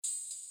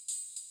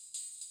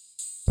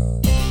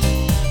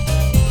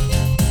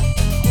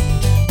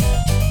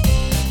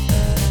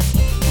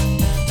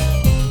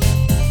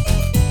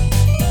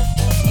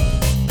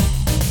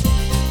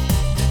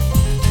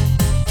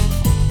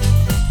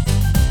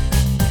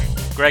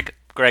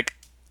Greg,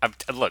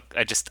 look,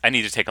 I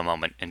need to take a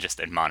moment and just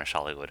admonish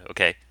Hollywood,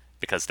 okay?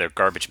 Because they're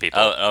garbage people.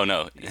 Oh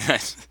no,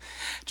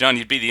 John,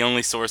 you'd be the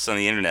only source on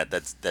the internet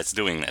that's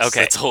doing this.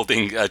 Okay. That's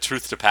holding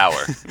truth to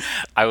power.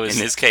 I In was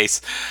this case,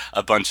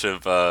 a bunch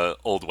of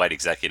old white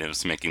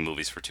executives making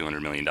movies for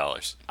 $200 million.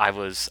 I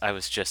was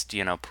just,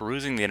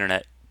 perusing the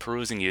internet,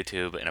 perusing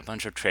YouTube, and a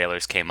bunch of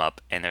trailers came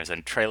up, and there's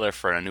a trailer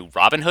for a new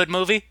Robin Hood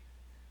movie?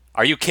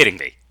 Are you kidding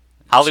me?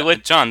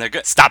 Hollywood? John, they're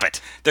good. Stop it.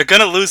 They're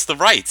gonna lose the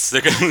rights. They're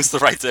gonna lose the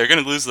rights. They're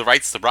gonna lose the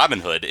rights to Robin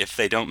Hood if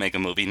they don't make a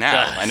movie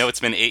now. Ugh. I know it's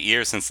been 8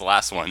 years since the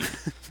last one,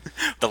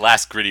 the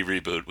last gritty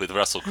reboot with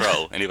Russell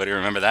Crowe. Anybody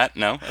remember that?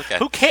 No. Okay.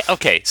 Who cares?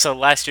 Okay, so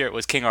last year it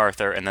was King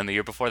Arthur, and then the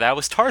year before that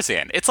was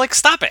Tarzan. It's like,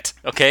 stop it,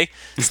 okay?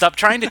 Stop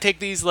trying to take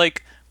these,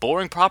 like,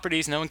 boring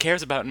properties no one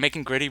cares about and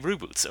making gritty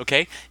reboots,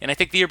 okay? And I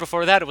think the year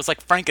before that it was like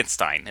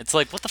Frankenstein. It's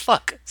like, what the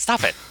fuck?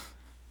 Stop it.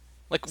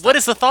 Like, what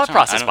is the thought John, I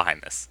process don't.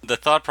 behind this? The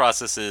thought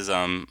process is,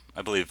 I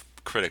believe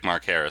critic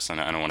Mark Harris. And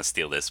I don't want to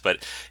steal this,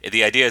 but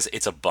the idea is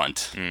it's a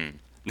bunt.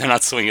 They're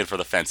not swinging for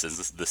the fences.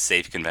 This is the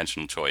safe,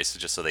 conventional choice,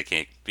 just so they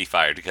can't be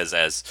fired. Because,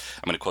 as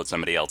I'm going to quote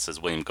somebody else,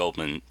 as William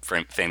Goldman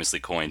famously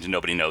coined,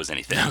 "Nobody knows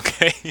anything."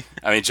 Okay.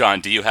 I mean,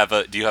 John, do you have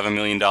a $1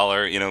 million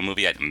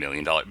movie,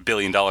 $1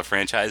 billion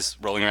franchise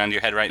rolling around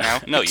your head right now?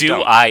 No, you Do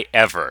don't. I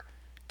ever?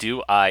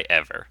 Do I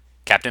ever?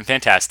 Captain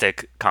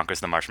Fantastic conquers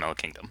the Marshmallow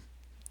Kingdom.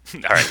 All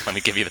right, let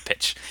me give you the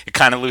pitch. It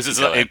kind of loses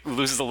Go ahead. it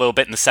loses a little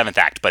bit in the seventh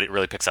act, but it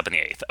really picks up in the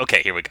eighth.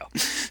 Okay, here we go.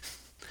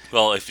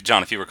 Well,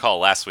 if you recall,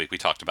 last week we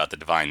talked about the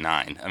Divine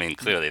Nine. I mean,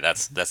 clearly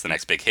that's the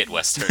next big hit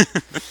Western,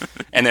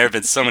 and there have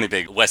been so many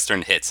big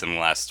Western hits in the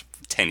last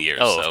 10 years.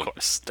 Oh, So of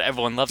course,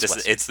 everyone loves this,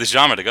 Western. it's the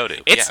genre to go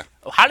to. It's Yeah.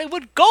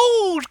 Hollywood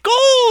gold,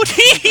 gold,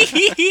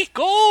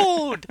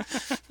 gold.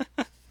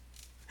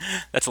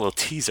 That's a little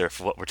teaser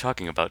for what we're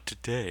talking about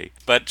today.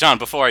 But John,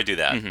 before I do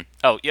that,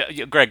 Oh, yeah,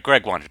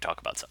 Greg wanted to talk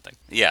about something.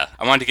 yeah,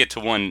 I wanted to get to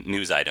one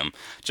news item.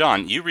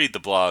 John, you read the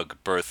blog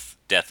Birth,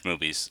 Death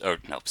Movies, or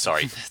no,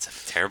 sorry, that's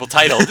a terrible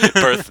title.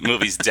 Birth,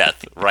 Movies,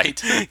 Death,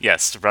 right?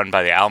 Yes, run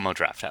by the Alamo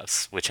Draft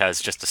House, which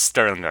has just a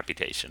sterling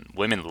reputation.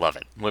 Women love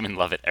it. Women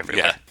love it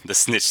everywhere. Yeah, the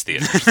snitch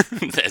theater,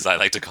 as I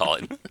like to call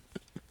it.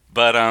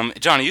 But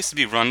John, it used to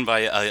be run by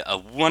a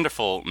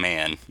wonderful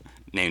man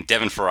named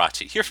Devin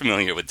Faraci. You're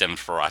familiar with Devin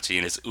Faraci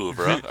and his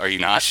oeuvre, are you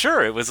not?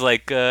 Sure, it was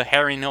like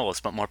Harry Knowles,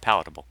 but more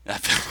palatable.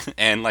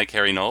 And like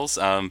Harry Knowles,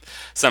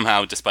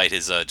 somehow, despite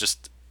his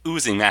just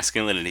oozing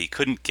masculinity,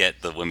 couldn't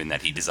get the women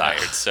that he desired,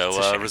 It's a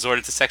so shame.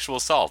 resorted to sexual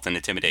assault and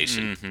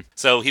intimidation.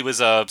 So he was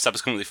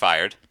subsequently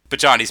fired. But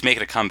John, he's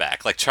making a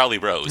comeback, like Charlie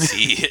Rose.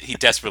 He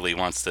desperately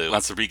wants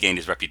to regain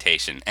his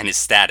reputation and his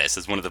status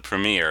as one of the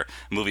premier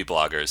movie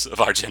bloggers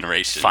of our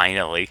generation.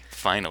 Finally.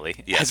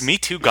 Yes. Has Me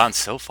Too gone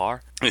so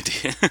far?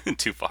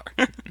 Too far.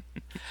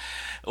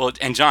 Well,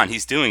 and John,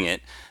 he's doing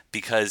it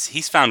because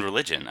he's found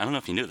religion. I don't know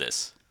if you knew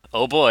this.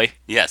 Oh boy.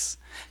 Yes.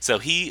 So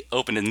he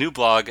opened a new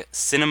blog,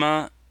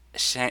 Cinema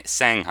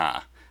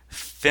Sangha,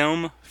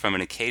 film from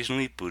an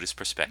occasionally Buddhist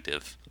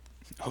perspective.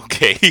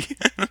 Okay.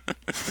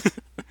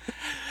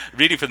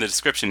 Reading from the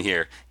description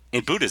here,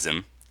 in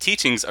Buddhism,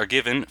 teachings are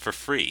given for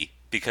free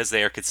because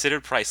they are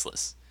considered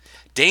priceless.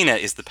 Dana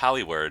is the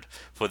Pali word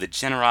for the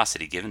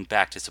generosity given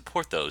back to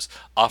support those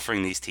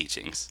offering these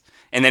teachings.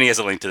 And then he has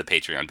a link to the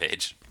Patreon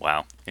page.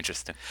 Wow,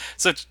 interesting.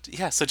 So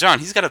yeah, so John,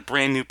 he's got a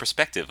brand new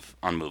perspective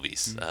on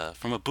movies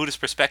from a Buddhist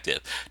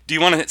perspective. Do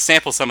you want to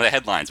sample some of the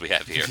headlines we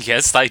have here?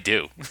 Yes, I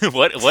do.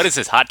 What is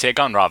his hot take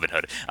on Robin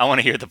Hood? I want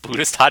to hear the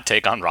Buddhist hot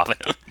take on Robin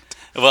Hood.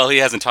 Well, he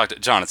hasn't talked.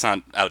 John, it's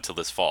not out till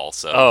this fall,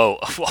 so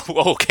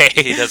Oh, okay.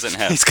 He doesn't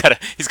have- He's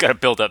got to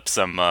build up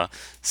some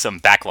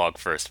backlog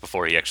first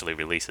before he actually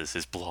releases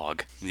his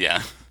blog.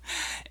 yeah.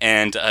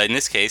 And in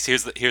this case,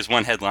 here's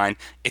one headline: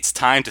 "It's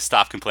time to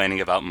stop complaining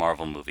about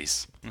Marvel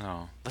movies."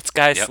 No,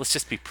 Yep. let's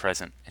just be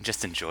present and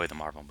just enjoy the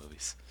Marvel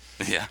movies.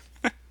 Yeah.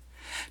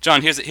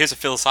 John, here's a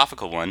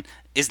philosophical one: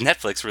 Is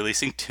Netflix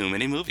releasing too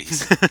many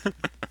movies?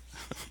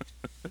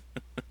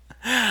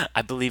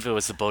 I believe it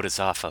was the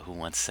Bodhisattva who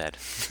once said.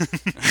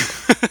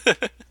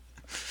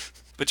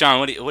 But John,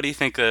 what do you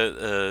think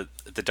the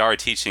Dara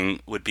teaching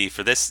would be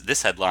for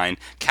this headline?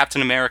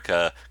 Captain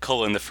America: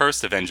 the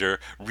first Avenger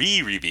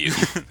re-review.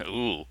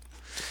 Ooh.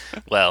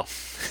 Well,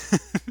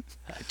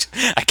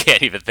 I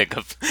can't even think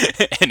of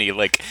any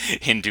like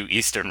Hindu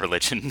Eastern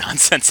religion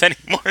nonsense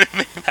anymore to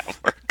make that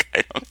work.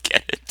 I don't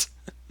get it.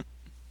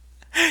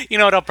 You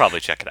know what? I'll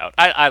probably check it out.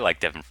 I like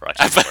Devin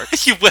Faraci's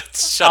work. You will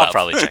shut I'll up.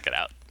 probably check it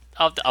out.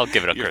 I'll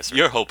give it a cursory.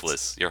 You're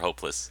hopeless. You're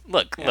hopeless.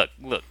 Look.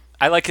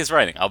 I like his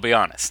writing. I'll be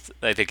honest.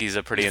 I think he's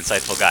a pretty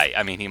insightful guy.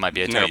 I mean, he might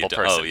be a No, terrible you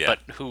don't. person, Oh, yeah.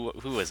 but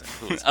who isn't?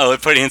 Who isn't? Oh,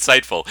 pretty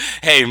insightful.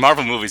 Hey,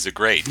 Marvel movies are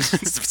great.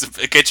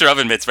 Get your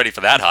oven mitts ready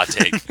for that hot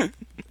take.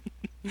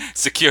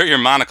 Secure your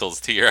monocles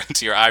to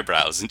your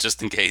eyebrows, and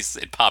just in case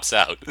it pops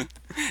out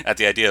at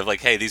the idea of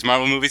like, hey, these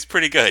Marvel movies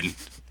pretty good.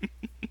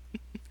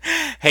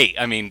 Hey,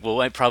 I mean,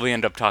 we'll probably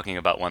end up talking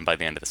about one by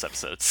the end of this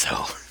episode.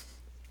 So,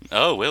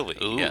 Oh, will we?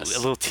 ooh, Yes. a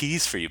little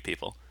tease for you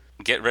people.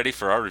 Get ready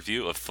for our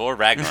review of Thor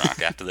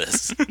Ragnarok after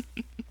this.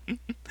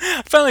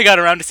 I finally got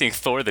around to seeing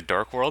Thor: The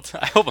Dark World.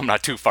 I hope I'm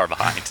not too far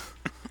behind.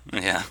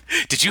 Yeah.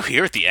 Did you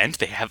hear at the end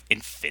they have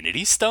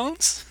Infinity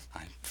Stones?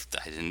 I,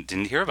 I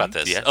didn't hear about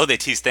this. Yes. Oh, they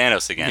teased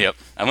Thanos again. Yep.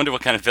 I wonder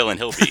what kind of villain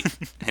he'll be.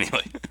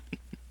 Anyway.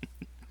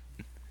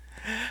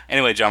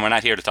 Anyway, John, we're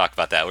not here to talk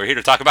about that. We're here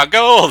to talk about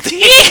gold.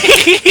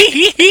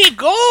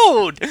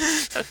 Gold!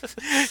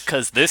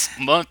 Because this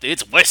month,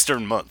 it's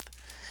Western month.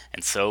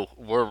 And so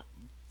we're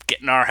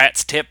getting our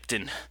hats tipped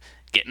and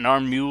getting our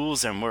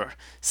mules, and we're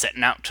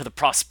setting out to the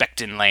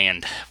prospecting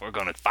land. We're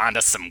going to find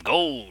us some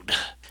gold.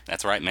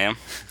 That's right, ma'am.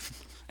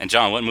 And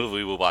John, what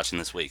movie are we watching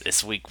this week?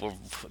 This week, we're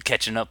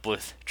catching up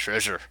with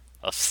Treasure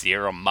of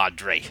Sierra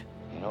Madre.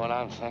 You know what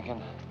I'm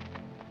thinking?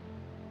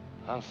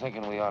 I'm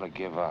thinking we ought to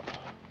give up.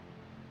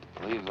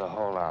 Leave the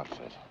whole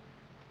outfit.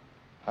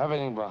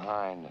 Everything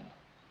behind and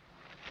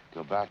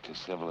go back to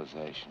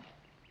civilization.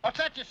 What's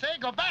that you say?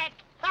 Go back?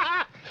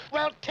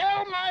 Well,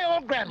 tell my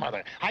old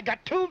grandmother I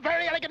got two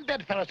very elegant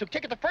bedfellows who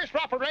kick at the first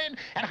drop of rain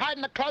and hide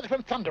in the closet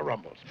from thunder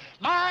rumbles.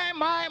 My,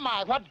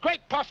 what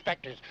great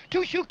prospectors.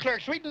 Two shoe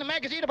clerks reading the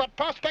magazine about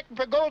prospecting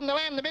for gold in the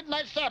land of the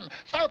midnight sun,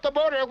 south of the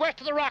border or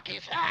west of the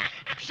Rockies.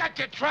 Shut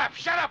your trap.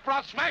 Shut up or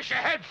I'll smash your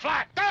head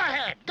flat. Go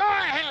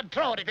ahead,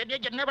 throw it. If you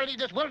did, you'd never leave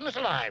this wilderness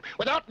alive.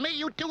 Without me,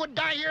 you two would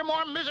die here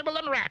more miserable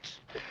than rats.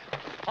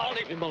 I'll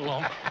leave him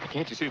alone.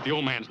 Can't you see that the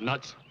old man's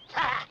nuts?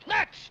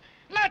 Nuts!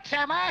 Nuts,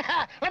 am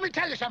I? Let me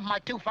tell you something, my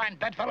two fine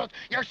bedfellows.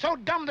 You're so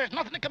dumb there's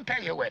nothing to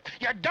compare you with.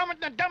 You're dumber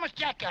than the dumbest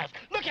jackass.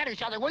 Look at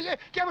each other, will you? Do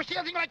you ever see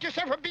anything like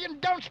yourself for being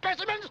dumb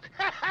specimens?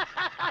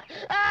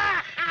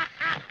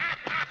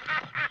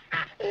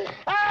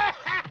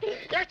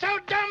 You're so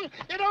dumb,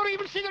 you don't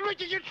even see the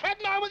riches you're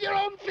treading on with your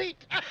own feet.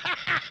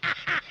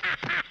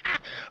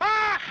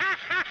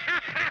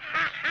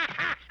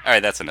 All right,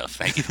 that's enough.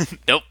 Thank you.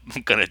 Nope,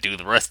 I'm gonna do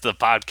the rest of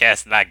the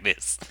podcast like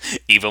this,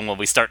 even when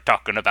we start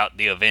talking about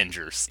the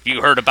Avengers.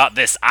 You heard about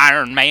this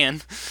Iron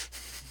Man?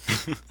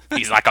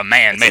 He's like a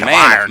man made of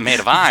iron. Made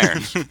of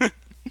iron.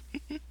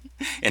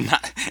 and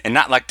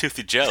not like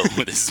Toothy Joe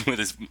with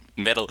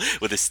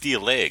his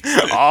steel legs.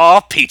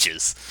 Aw,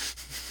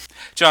 peaches.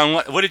 John,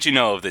 what did you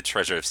know of the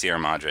Treasure of Sierra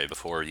Madre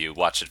before you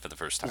watched it for the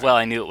first time? Well,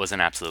 I knew it was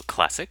an absolute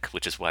classic,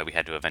 which is why we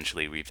had to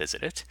eventually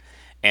revisit it.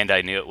 And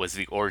I knew it was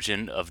the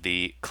origin of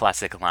the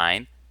classic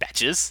line,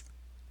 badges.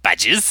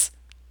 Badges?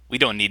 We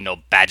don't need no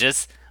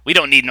badges. We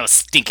don't need no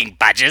stinking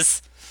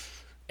badges.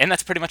 And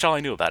that's pretty much all I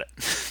knew about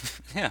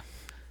it. Yeah.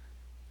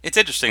 It's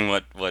interesting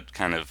what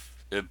kind of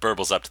it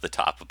burbles up to the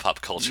top of pop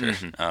culture.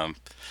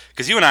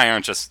 Because you and I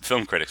aren't just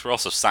film critics, we're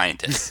also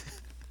scientists.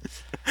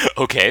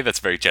 Okay, that's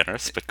very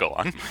generous, but go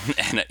on.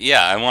 And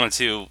yeah, I wanted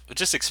to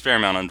just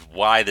experiment on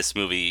why this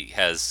movie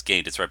has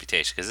gained its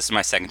reputation, because this is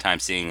my second time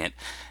seeing it,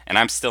 and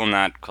I'm still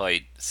not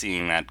quite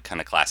seeing that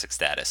kind of classic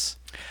status.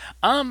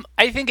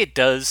 I think it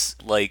does,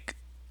 like,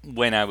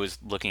 when I was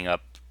looking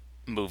up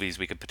movies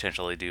we could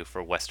potentially do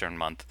for Western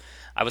Month,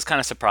 I was kind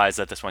of surprised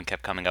that this one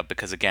kept coming up,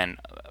 because again,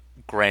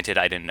 granted,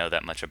 I didn't know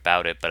that much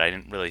about it, but I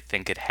didn't really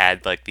think it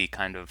had, like, the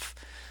kind of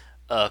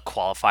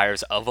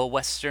qualifiers of a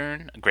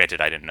Western.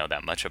 Granted, I didn't know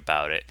that much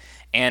about it.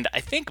 And I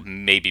think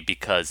maybe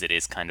because it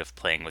is kind of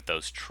playing with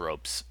those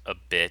tropes a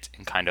bit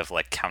and kind of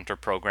like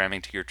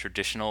counter-programming to your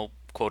traditional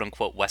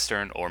quote-unquote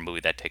Western or movie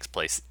that takes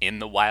place in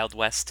the Wild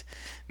West.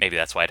 Maybe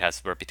that's why it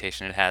has the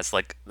reputation it has.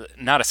 Like,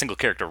 not a single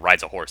character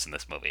rides a horse in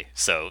this movie,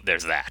 so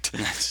there's that.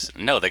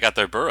 No, they got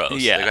their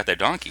burros. Yeah. They got their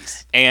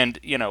donkeys. And,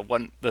 you know,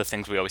 one of the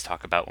things we always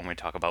talk about when we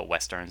talk about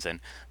Westerns and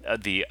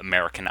the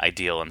American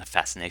ideal and the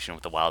fascination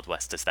with the Wild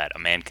West is that a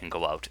man can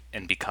go out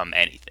and become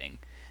anything.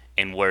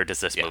 And where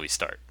does this movie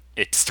start?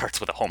 It starts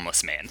with a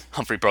homeless man.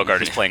 Humphrey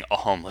Bogart is playing a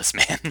homeless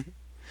man.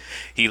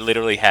 He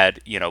literally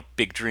had, you know,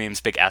 big dreams,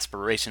 big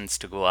aspirations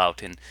to go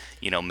out and,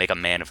 you know, make a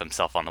man of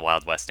himself on the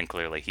Wild West, and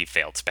clearly he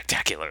failed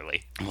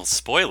spectacularly. Well,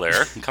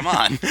 spoiler, come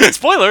on.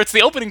 Spoiler, it's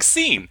the opening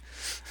scene.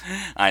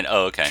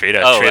 Oh, okay. Treat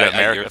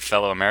a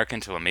fellow American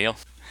to a meal.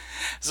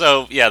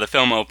 So, yeah, the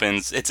film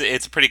opens. It's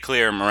a pretty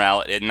clear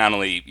morale. It not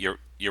only,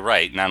 you're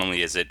right, not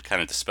only is it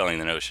kind of dispelling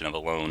the notion of a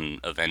lone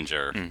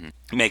Avenger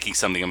making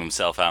something of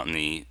himself out on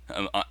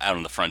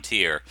the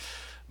frontier,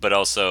 but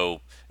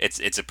also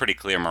it's a pretty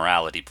clear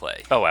morality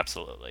play. Oh,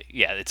 absolutely.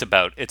 Yeah, it's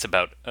about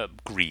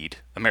greed,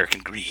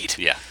 American greed.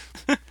 Yeah,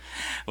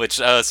 which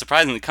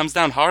surprisingly comes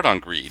down hard on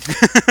greed.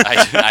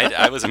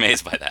 I was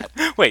amazed by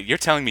that. Wait, you're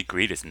telling me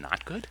greed is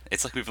not good?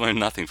 It's like we've learned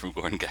nothing from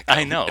Gordon Gekko.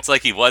 I know. It's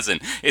like he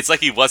wasn't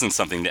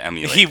something to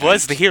emulate. He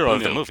was the hero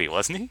of the movie,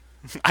 wasn't he?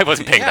 I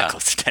wasn't paying that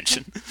close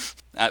attention.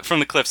 From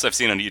the clips I've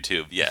seen on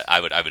YouTube, yeah,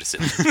 I would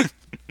assume.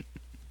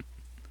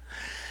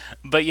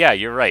 But yeah,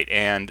 you're right.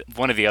 And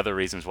one of the other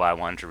reasons why I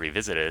wanted to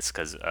revisit it is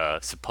because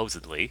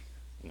supposedly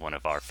one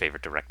of our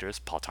favorite directors,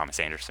 Paul Thomas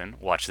Anderson,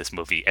 watched this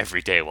movie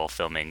every day while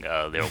filming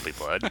There'll Be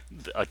Blood,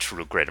 a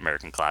true great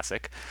American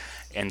classic.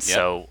 And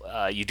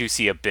so you do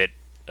see a bit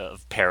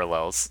of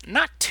parallels.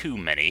 Not too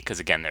many, because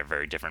again, they're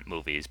very different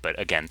movies. But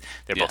again,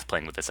 they're both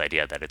playing with this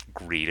idea that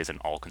greed is an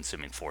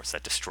all-consuming force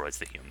that destroys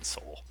the human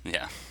soul.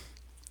 Yeah.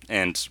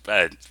 And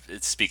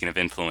speaking of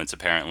influence,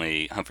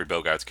 apparently Humphrey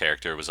Bogart's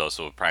character was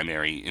also a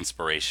primary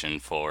inspiration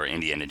for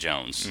Indiana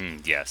Jones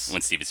Yes.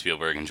 when Steven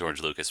Spielberg and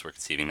George Lucas were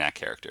conceiving that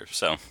character.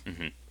 So,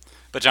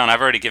 but John,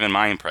 I've already given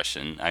my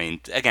impression. I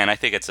mean, again, I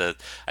think it's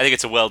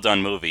a well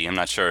done movie. I'm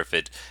not sure if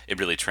it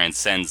really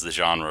transcends the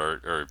genre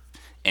or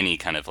any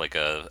kind of like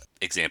a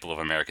example of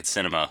American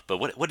cinema. But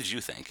what did you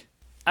think?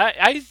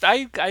 I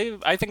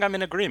think I'm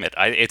in agreement.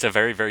 It's a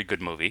very, very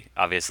good movie.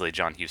 Obviously,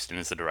 John Huston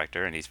is the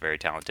director, and he's very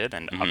talented.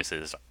 And obviously,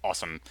 there's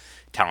awesome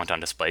talent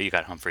on display. You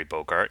got Humphrey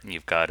Bogart, and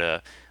you've got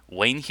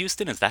Wayne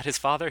Houston. Is that his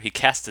father? He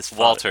cast his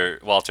father.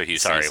 Walter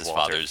Houston Sorry, is his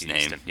Walter father's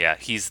Houston. name. Yeah,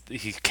 he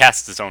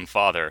casts his own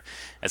father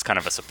as kind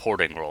of a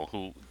supporting role.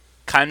 Who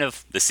kind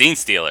of The scene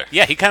stealer.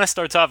 yeah, he kind of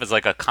starts off as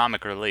like a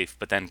comic relief,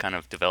 but then kind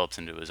of develops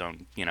into his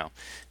own,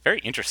 very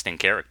interesting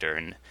character.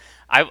 And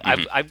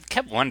I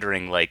kept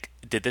wondering, like,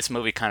 did this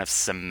movie kind of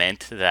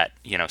cement that,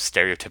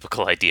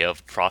 stereotypical idea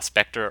of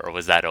prospector, or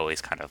was that always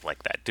kind of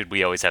like that? Did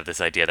we always have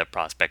this idea that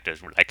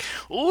prospectors were like,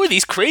 oh,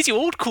 these crazy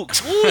old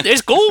kooks, oh,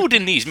 there's gold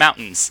in these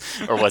mountains?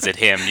 Or was it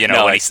him,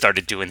 No, when he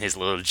started doing his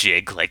little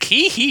jig, like,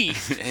 hee hee?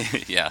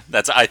 Yeah,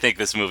 I think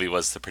this movie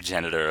was the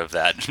progenitor of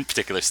that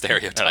particular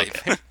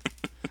stereotype. Okay.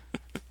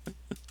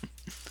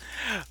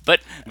 But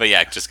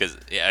Yeah, just because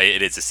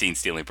it is a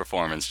scene-stealing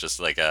performance, just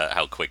like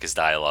how quick his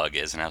dialogue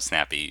is and how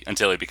snappy,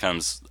 until he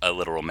becomes a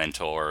literal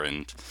mentor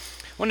and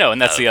well, no,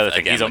 and that's the other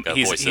thing. again,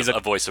 He's a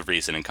voice of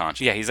reason and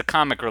conscience. yeah, he's a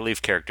comic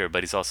relief character,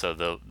 but he's also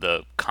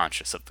the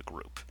conscious of the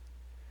group.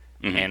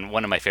 And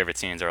one of my favorite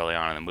scenes early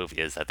on in the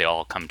movie is that they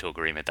all come to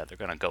agreement that they're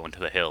going to go into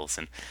the hills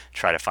and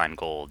try to find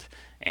gold.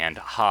 And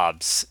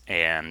Hobbs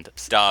and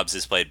Dobbs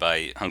is played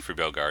by Humphrey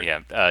Bogart.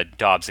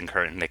 Dobbs and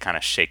Curtin, they kind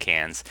of shake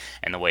hands,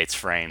 and the way it's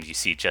framed, you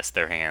see just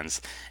their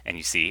hands, and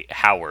you see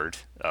Howard,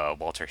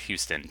 Walter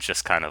Houston,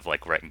 just kind of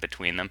like right in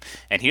between them.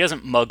 And he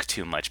doesn't mug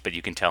too much, but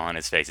you can tell on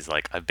his face, he's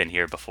like, I've been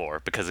here before.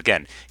 Because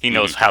again, he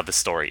knows how the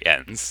story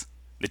ends.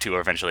 The two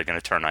are eventually going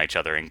to turn on each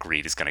other, and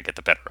greed is going to get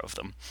the better of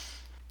them.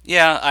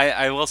 Yeah,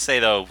 I will say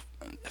though,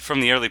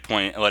 from the early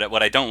point,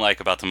 what I don't like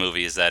about the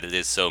movie is that it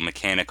is so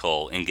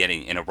mechanical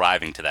in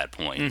arriving to that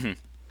point.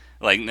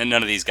 Like none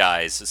of these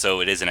guys. So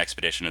it is an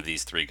expedition of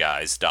these three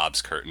guys: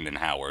 Dobbs, Curtin, and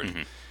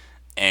Howard,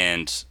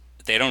 and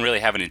they don't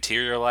really have an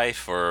interior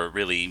life or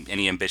really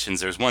any ambitions.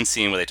 There's one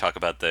scene where they talk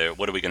about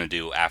what are we going to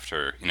do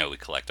after we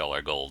collect all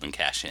our gold and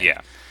cash in. Yeah.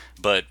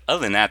 But other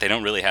than that, they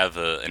don't really have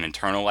an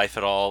internal life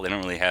at all. They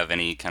don't really have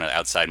any kind of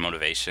outside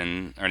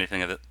motivation or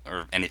anything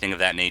of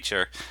that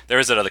nature. There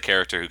is that other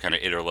character who kind of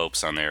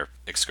interlopes on their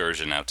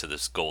excursion out to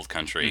this gold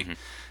country,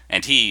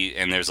 and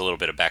there's a little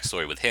bit of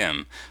backstory with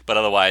him. But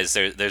otherwise,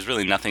 there's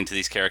really nothing to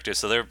these characters,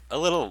 so they're a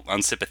little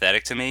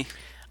unsympathetic to me.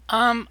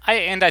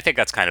 I think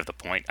that's kind of the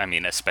point. I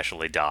mean,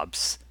 especially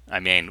Dobbs. I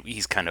mean,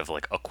 he's kind of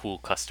like a cool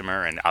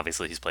customer, and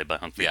obviously he's played by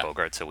Humphrey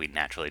Bogart, so we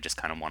naturally just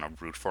kind of want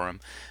to root for him.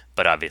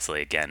 But obviously,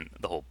 again,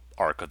 the whole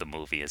arc of the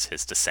movie is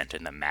his descent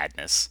into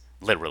madness.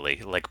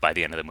 Literally, like by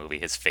the end of the movie,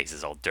 his face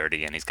is all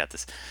dirty, and he's got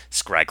this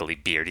scraggly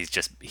beard. He's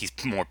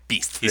more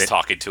beast. He's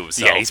talking to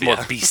himself. Yeah, he's more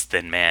beast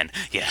than man.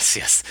 Yes,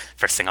 yes.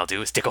 First thing I'll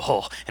do is dig a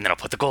hole, and then I'll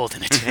put the gold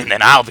in it, and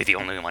then I'll be the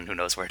only one who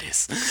knows where it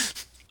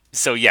is.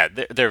 So yeah,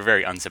 they're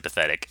very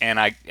unsympathetic, and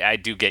I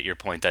do get your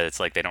point that it's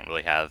like they don't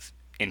really have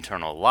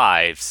internal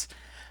lives.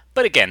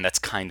 But again, that's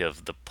kind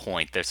of the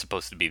point. They're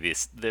supposed to be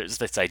there's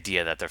this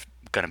idea that they're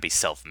going to be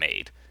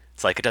self-made.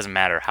 It's like it doesn't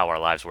matter how our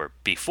lives were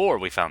before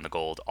we found the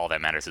gold. All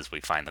that matters is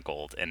we find the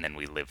gold, and then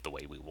we live the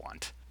way we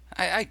want.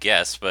 I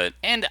guess, but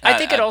And I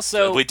think it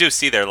also we do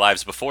see their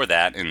lives before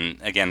that, and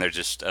again, they're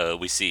just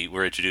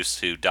we're introduced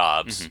to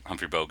Dobbs,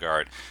 Humphrey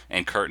Bogart,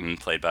 and Curtin,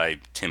 played by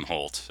Tim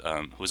Holt,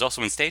 who was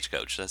also in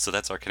Stagecoach. So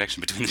that's our connection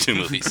between the two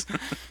movies.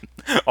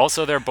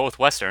 also they're both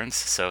westerns,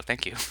 so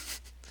thank you.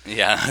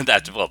 Yeah,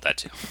 that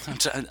too.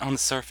 On the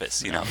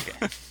surface,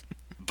 Okay.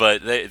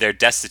 But they're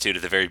destitute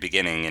at the very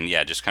beginning, and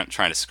yeah, just kind of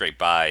trying to scrape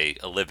by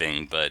a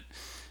living. But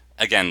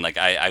again, like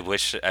I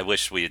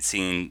wish we had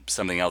seen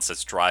something else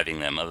that's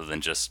driving them other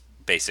than just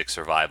basic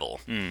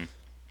survival.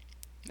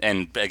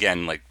 And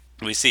again, like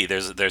we see,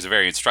 there's a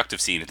very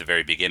instructive scene at the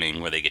very beginning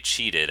where they get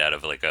cheated out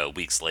of like a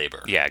week's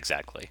labor. Yeah,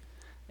 exactly.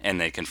 And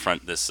they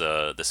confront this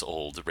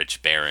old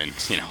rich baron,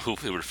 who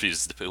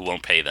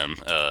won't pay them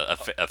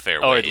a fair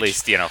wage. Or at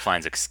least,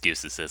 finds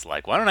excuses as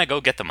like, why don't I go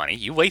get the money?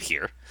 You wait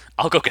here.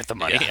 I'll go get the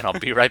money, and I'll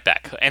be right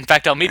back. In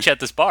fact, I'll meet you at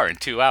this bar in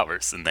 2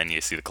 hours. And then you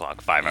see the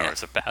clock, 5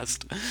 hours have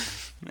passed.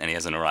 And he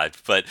hasn't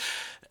arrived. But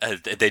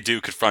they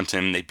do confront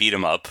him. They beat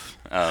him up.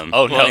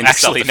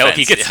 Actually, no,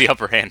 he gets the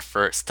upper hand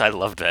first. I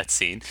loved that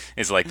scene.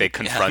 It's like they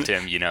confront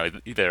him,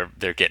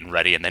 they're getting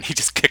ready, and then he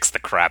just kicks the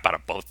crap out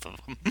of both of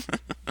them.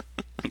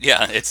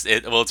 Yeah, it's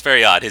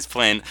very odd. His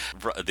plan,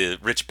 the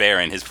rich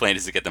baron, his plan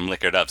is to get them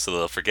liquored up so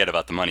they'll forget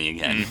about the money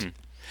again.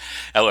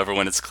 However,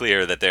 when it's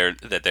clear that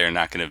they're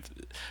not going to,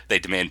 they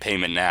demand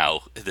payment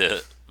now.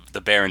 The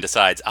baron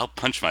decides, I'll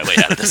punch my way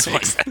out of this one.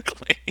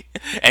 Exactly.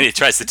 And he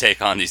tries to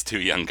take on these two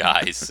young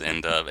guys,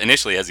 and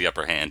initially has the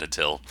upper hand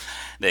until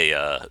they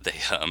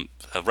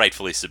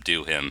rightfully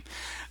subdue him.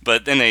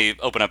 But then they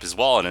open up his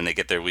wallet and they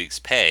get their week's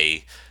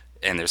pay.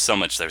 and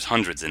there's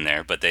hundreds in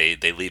there, but they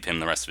leave him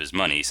the rest of his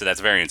money. So that's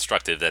very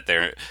instructive that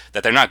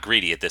they're not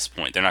greedy at this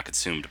point. They're not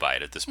consumed by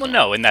it at this point.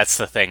 Well, no, and that's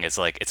the thing. Is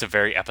like it's a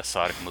very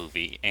episodic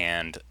movie,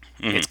 and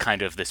it's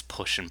kind of this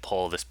push and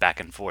pull, this back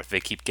and forth. They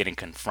keep getting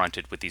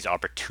confronted with these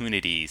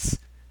opportunities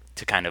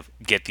to kind of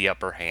get the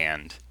upper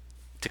hand,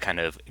 to kind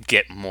of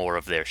get more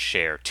of their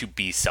share, to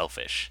be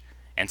selfish.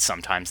 And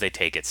sometimes they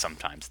take it,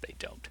 sometimes they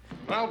don't.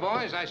 Well,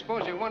 boys, I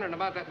suppose you're wondering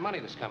about that money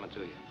that's coming to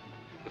you.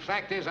 The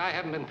fact is, I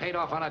haven't been paid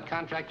off on that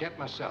contract yet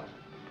myself.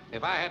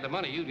 If I had the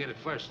money, you'd get it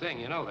first thing,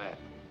 you know that.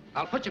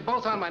 I'll put you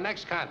both on my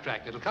next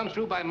contract. It'll come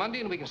through by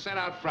Monday, and we can set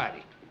out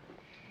Friday.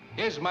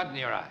 Here's mud in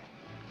your eye.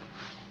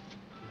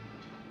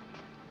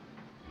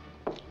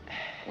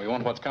 We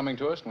want what's coming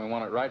to us, and we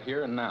want it right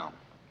here and now.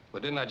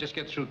 Well, didn't I just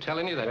get through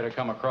telling you that? Better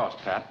come across,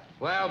 Pat.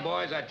 Well,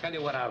 boys, I tell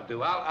you what I'll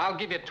do. I'll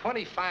give you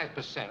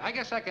 25%. I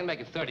guess I can make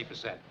it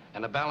 30%.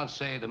 And the balance,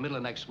 say, the middle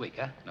of next week,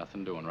 huh?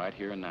 Nothing doing right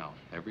here and now.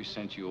 Every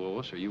cent you owe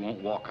us, or you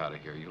won't walk out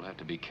of here. You'll have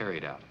to be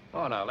carried out.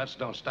 Oh, now, let's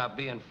don't stop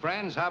being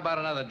friends. How about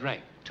another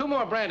drink? 2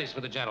 more brandies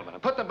for the gentleman,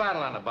 and put the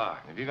bottle on the bar.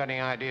 Have you got any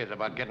ideas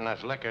about getting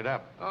us liquored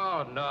up?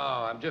 Oh, no,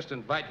 I'm just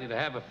inviting you to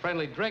have a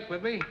friendly drink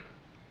with me.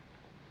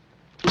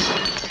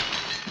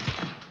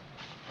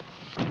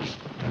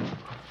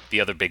 The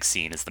other big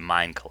scene is the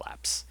mine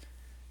collapse.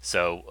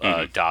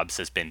 So Dobbs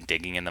has been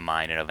digging in the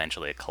mine, and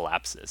eventually it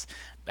collapses.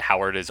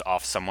 Howard is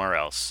off somewhere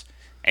else,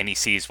 and he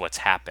sees what's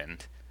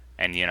happened,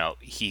 and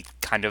he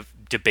kind of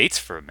debates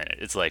for a minute.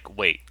 It's like,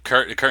 wait,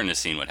 Curtin has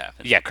seen what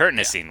happened. Yeah, Curtin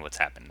has seen what's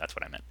happened. That's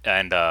what I meant.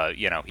 And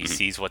he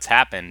sees what's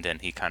happened, and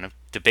he kind of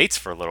debates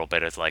for a little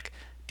bit. It's like,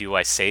 do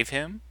I save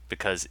him?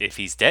 Because if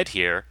he's dead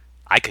here,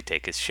 I could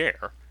take his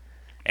share.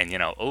 And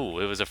it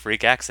was a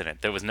freak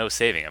accident. There was no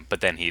saving him. But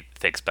then he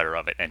thinks better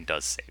of it and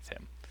does save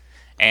him.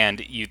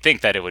 And you'd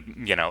think that it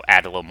would,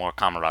 add a little more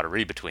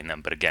camaraderie between them,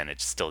 but again, it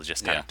still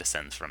just kind of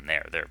descends from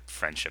there. Their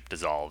friendship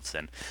dissolves,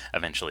 and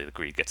eventually the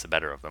greed gets the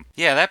better of them.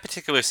 Yeah, that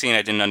particular scene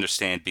I didn't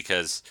understand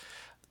because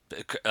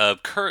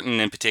Curtin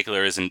in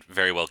particular isn't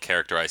very well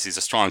characterized. He's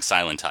a strong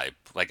silent type.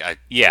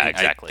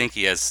 Exactly. I think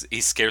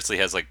he scarcely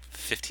has like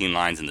 15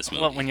 lines in this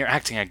movie. Well, when you're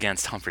acting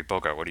against Humphrey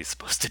Bogart, what are you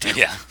supposed to do?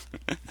 Yeah,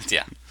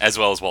 yeah. As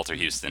well as Walter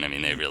Houston. I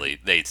mean,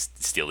 they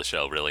steal the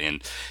show really,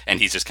 and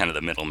he's just kind of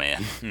the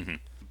middleman.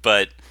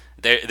 But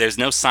there's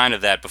no sign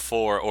of that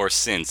before or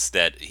since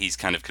that he's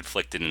kind of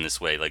conflicted in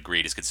this way, like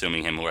greed is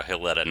consuming him, or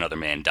he'll let another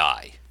man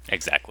die.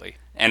 Exactly.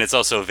 And it's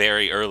also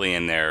very early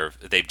in there.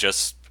 They've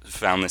just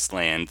found this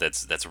land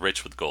that's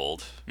rich with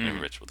gold.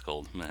 Rich with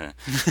gold.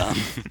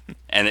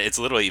 And it's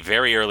literally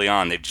very early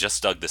on. They've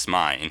just dug this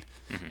mine.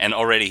 And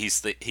already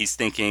he's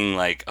thinking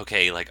like,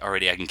 okay, like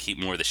already I can keep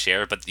more of the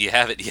share, but you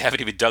haven't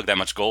even dug that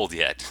much gold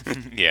yet.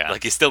 Yeah.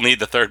 Like you still need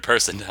the third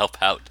person to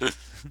help out.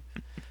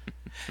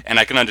 And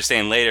I can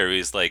understand later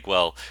he's like,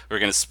 well,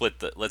 let's split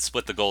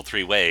the gold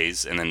 3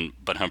 ways,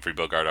 but Humphrey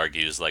Bogart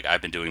argues like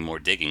I've been doing more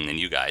digging than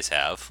you guys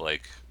have.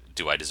 Like,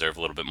 do I deserve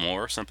a little bit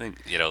more or something?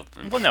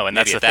 Well, no, and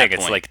that's the thing.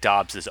 It's like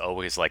Dobbs is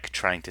always like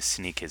trying to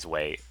sneak his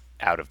way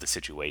out of the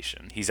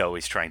situation. He's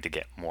always trying to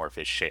get more of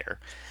his share.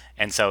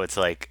 And so it's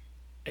like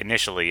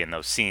initially in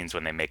those scenes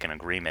when they make an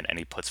agreement and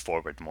he puts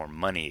forward more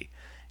money,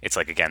 it's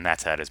like, again,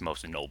 that's at his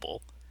most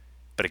noble.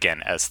 But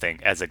again, as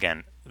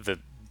the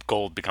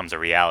gold becomes a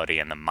reality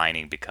and the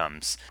mining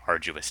becomes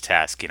arduous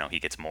task, he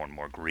gets more and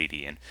more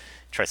greedy and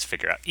tries to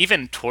figure out,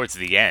 even towards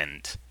the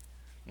end,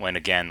 when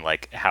again,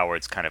 like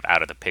Howard's kind of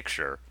out of the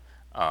picture,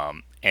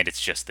 and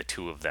it's just the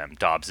two of them,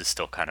 Dobbs is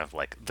still kind of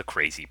like the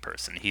crazy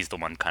person. He's the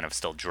one kind of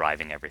still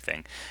driving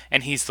everything,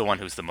 and he's the one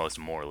who's the most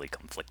morally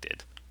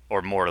conflicted,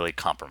 or morally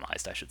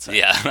compromised, I should say.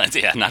 Yeah,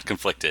 not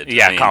conflicted.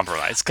 Yeah,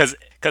 compromised,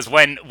 because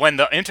when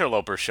the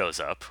interloper shows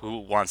up, who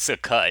wants to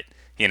cut,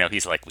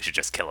 he's like, we should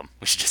just kill him.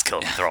 We should just kill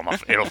him and throw him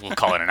off. We'll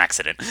call it an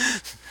accident.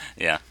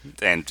 Yeah,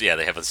 and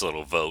they have this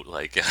little vote,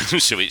 like,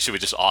 should we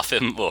just off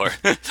him or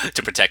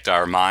to protect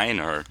our mine,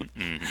 or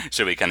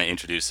should we kind of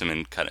introduce him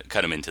and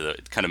cut him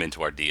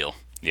into our deal?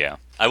 Yeah,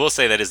 I will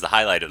say that is the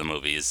highlight of the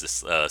movie is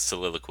this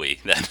soliloquy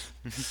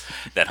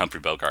that Humphrey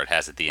Bogart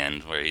has at the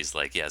end, where he's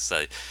like, yes,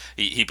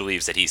 he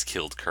believes that he's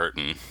killed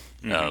Curtin.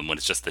 When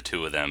it's just the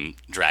two of them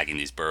dragging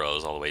these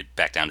burros all the way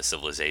back down to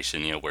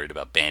civilization, worried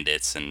about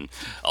bandits and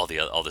all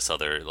this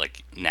other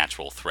like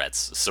natural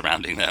threats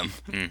surrounding them.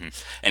 And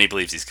he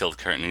believes he's killed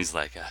Curtin. He's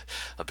like,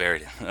 I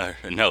buried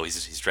him. No,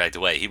 he's dragged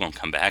away. He won't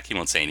come back. He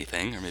won't say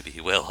anything, or maybe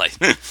he will.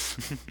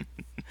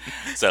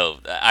 So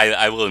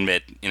I will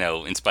admit,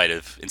 in spite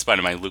of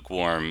my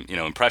lukewarm,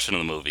 impression of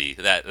the movie,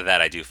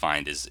 that I do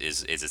find is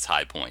its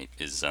high point,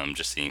 is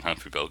just seeing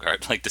Humphrey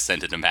Bogart like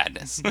descend into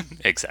madness.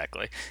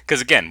 Exactly. Because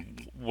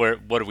again,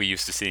 what are we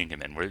used to seeing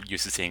him in? We're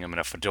used to seeing him in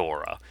a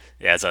fedora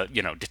as a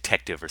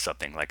detective or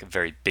something, like a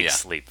very big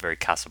sleep, very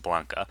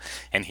Casablanca,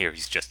 and here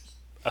he's just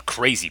a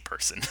crazy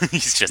person.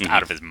 He's just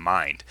out of his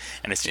mind,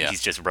 and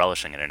he's just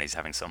relishing it, and he's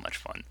having so much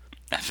fun.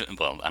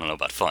 Well, I don't know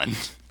about fun.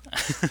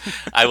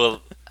 I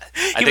will.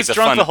 He was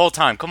drunk the whole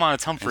time. Come on,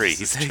 it's Humphrey.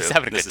 He's having a good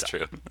time. This is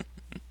true.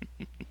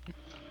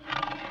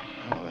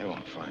 Oh, they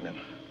won't find him.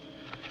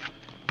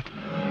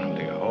 I'll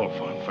dig a hole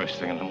for him first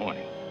thing in the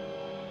morning.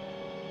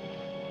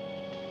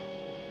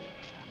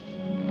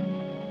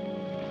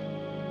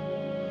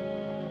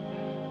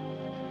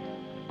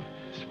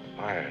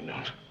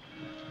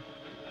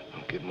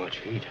 Don't get much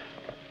heat.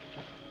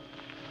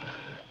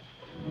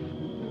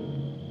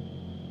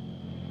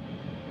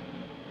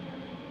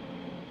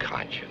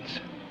 Conscience.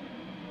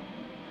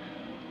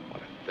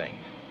 What a thing.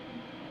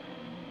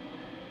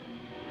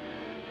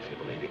 If you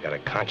believe you got a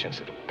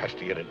conscience, it'll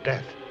pester you to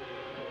death.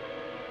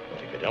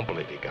 But if you don't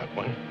believe you got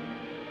one,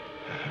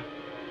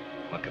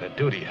 what can it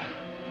do to you?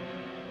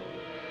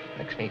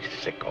 Makes me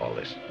sick, all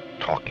this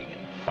talking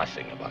and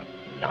fussing about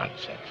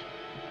nonsense.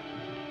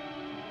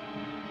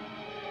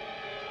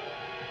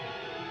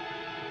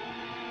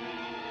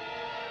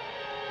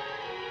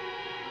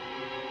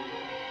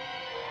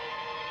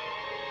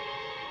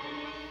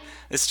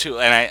 It's true,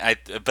 and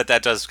but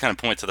that does kind of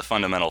point to the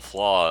fundamental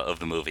flaw of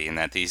the movie, in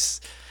that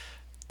these,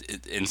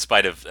 in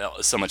spite of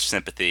so much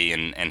sympathy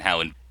and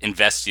how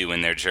invest you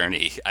in their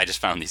journey, I just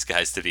found these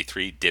guys to be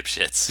three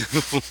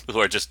dipshits who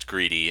are just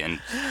greedy and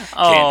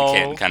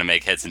can't kind of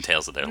make heads and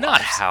tails of their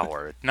Not lives.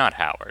 Howard. Not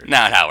Howard.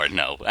 Not Howard,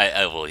 no.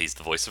 Well, he's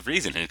the voice of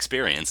reason and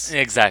experience.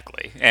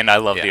 Exactly. And I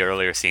love the Yeah.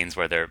 earlier scenes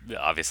where they're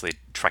obviously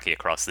trekking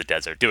across the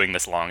desert, doing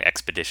this long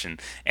expedition,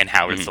 and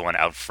Howard's the one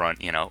out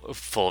front,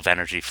 full of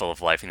energy, full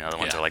of life, and the other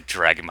ones Yeah. are like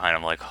dragging behind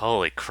him, like,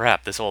 holy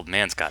crap, this old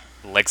man's got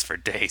legs for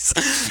days.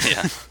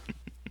 Yeah.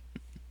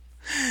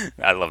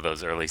 I love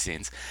those early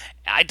scenes.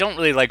 I don't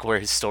really like where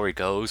his story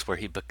goes, where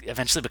he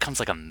eventually becomes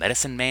like a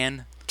medicine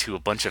man to a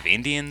bunch of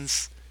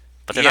Indians,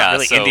 but they're not Yeah,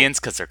 really so- Indians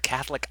because they're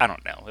Catholic. I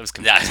don't know. It was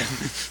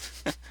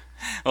confusing.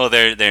 Well,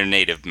 they're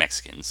native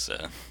Mexicans,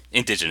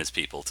 indigenous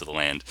people to the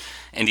land,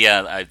 and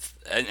yeah,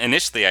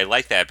 initially I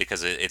like that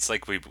because it's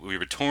like we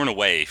were torn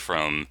away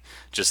from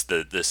just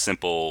the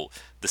simple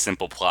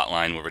plot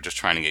line where we're just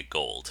trying to get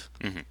gold,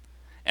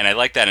 and I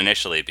like that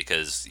initially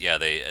because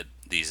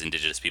these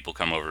indigenous people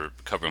come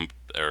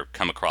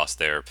across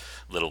their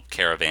little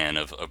caravan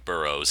of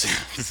burros,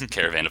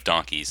 caravan of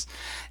donkeys,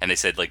 and they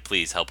said, like,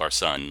 please help our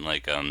son,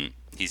 like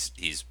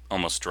he's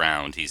almost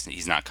drowned,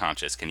 he's not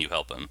conscious, can you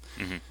help him?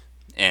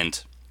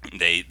 And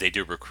they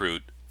do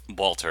recruit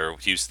Walter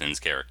Houston's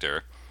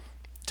character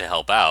to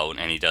help out,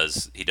 and he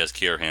does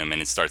cure him,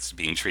 and it starts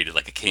being treated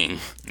like a king.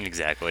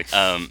 Exactly.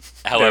 However,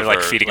 They're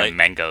like feeding him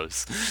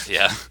mangoes.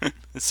 Yeah,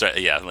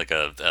 like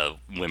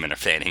women are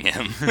fanning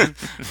him.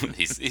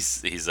 he's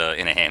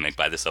in a hammock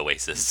by this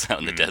oasis out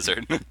in the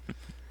desert.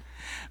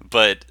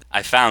 But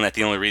I found that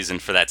the only reason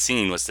for that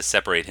scene was to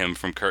separate him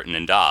from Curtin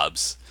and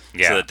Dobbs,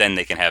 so that then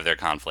they can have their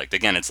conflict.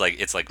 Again, it's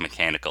like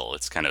mechanical.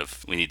 It's kind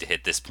of, we need to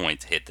hit this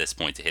point to hit this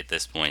point to hit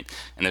this point,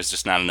 and there's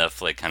just not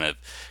enough like kind of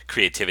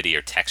creativity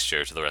or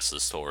texture to the rest of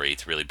the story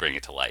to really bring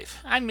it to life.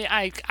 I mean,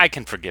 I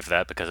can forgive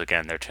that because,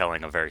 again, they're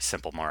telling a very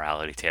simple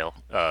morality tale.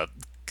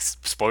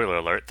 Spoiler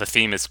alert, the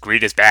theme is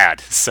greed is bad,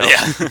 so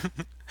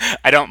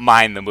I don't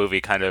mind the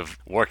movie kind of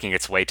working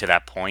its way to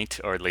that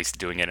point, or at least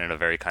doing it in a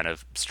very kind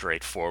of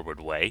straightforward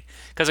way.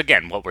 Because,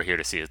 again, what we're here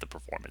to see is the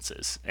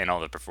performances, and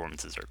all the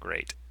performances are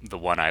great. The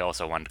one I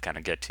also wanted to kind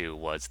of get to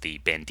was the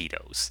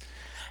Banditos.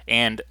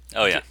 And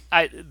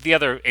the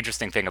other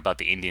interesting thing about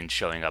the Indians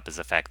showing up is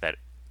the fact that,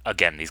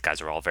 again, these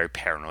guys are all very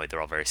paranoid.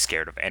 They're all very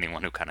scared of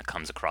anyone who kind of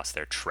comes across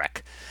their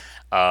trek.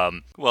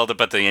 But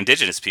the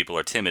indigenous people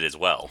are timid as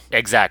well.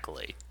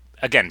 Exactly.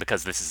 Again,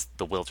 because this is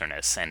the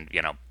wilderness, and,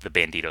 the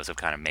Banditos have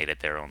kind of made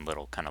it their own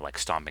little kind of like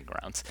stomping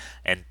grounds.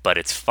 But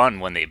it's fun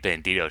when the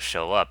Banditos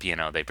show up,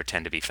 they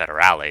pretend to be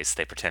federales.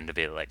 They pretend to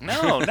be like,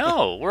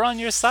 no, we're on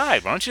your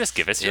side. Why don't you just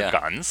give us your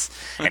guns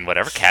and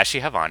whatever cash you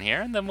have on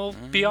here, and then we'll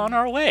be on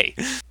our way.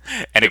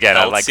 And again,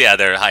 Pelts,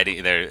 they're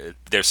hiding.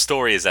 Their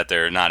story is that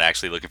they're not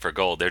actually looking for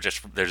gold. They're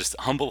just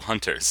humble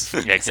hunters.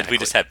 Exactly. We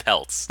just have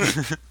pelts.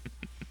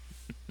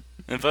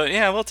 But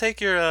yeah, we'll take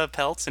your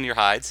pelts and your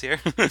hides here.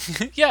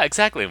 Yeah,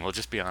 exactly, and we'll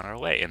just be on our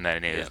way. And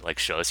then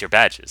show us your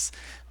badges.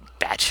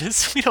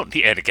 Badges? We don't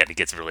need. And again, he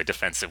gets really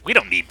defensive. We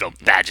don't need no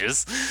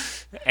badges.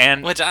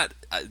 And which,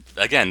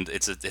 again,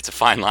 it's a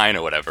fine line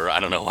or whatever. I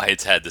don't know why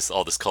it's had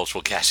all this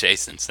cultural cachet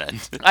since then.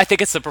 I think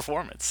it's the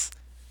performance.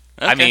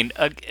 Okay. I mean,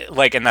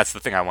 and that's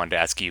the thing I wanted to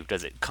ask you.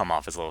 Does it come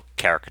off as a little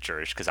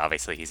caricaturish? Because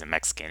obviously he's a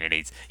Mexican, and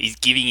he's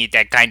giving you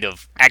that kind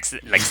of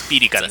accent, like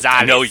Speedy Gonzales.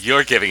 I know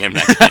you're giving him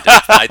that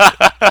kind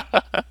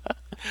of.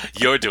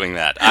 You're doing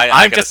that.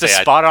 I'm just a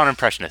spot-on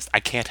impressionist. I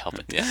can't help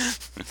it. Yeah.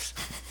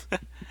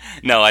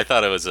 No, I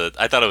thought it was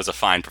a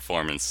fine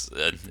performance.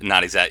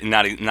 Not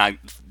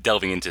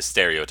delving into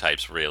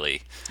stereotypes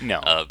really.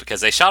 No.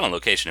 Because they shot on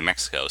location in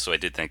Mexico, so I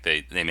did think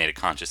they made a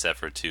conscious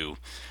effort to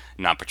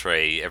not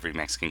portray every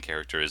Mexican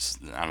character as,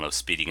 I don't know,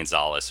 Speedy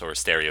Gonzales or a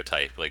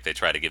stereotype. Like, they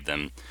try to give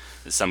them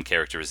some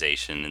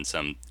characterization and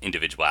some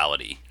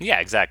individuality. Yeah,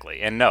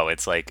 exactly. And no,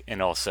 it's like,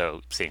 and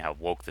also seeing how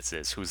woke this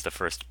is. Who's the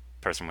first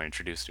person we're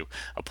introduced to?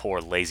 A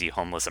poor, lazy,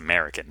 homeless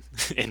American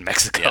in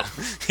Mexico.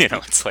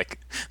 Yeah. It's like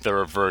the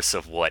reverse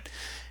of what,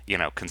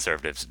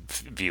 conservatives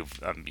view,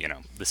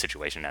 the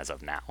situation as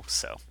of now.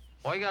 So.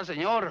 Oiga,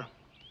 señor,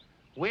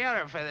 we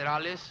are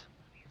federales,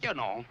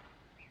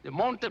 the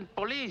mountain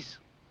police.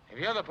 If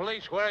you're the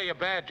police, where are your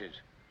badges?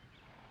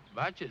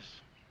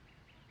 Badges?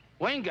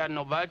 We ain't got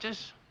no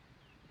badges.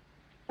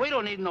 We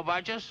don't need no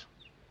badges.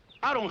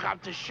 I don't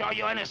have to show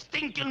you any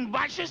stinking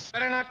badges.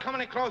 Better not come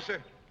any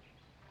closer.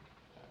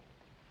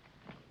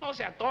 No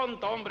sea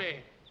tonto,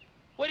 hombre.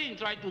 We didn't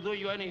try to do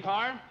you any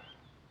harm.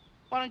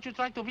 Why don't you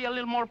try to be a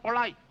little more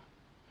polite?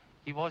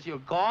 Give us your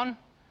gun,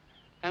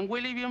 and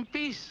we'll leave you in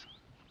peace.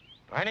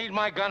 I need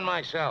my gun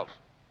myself.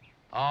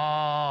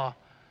 Oh,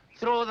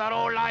 throw that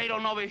old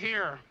iron over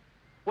here.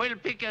 We'll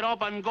pick it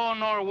up and go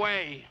on our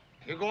way.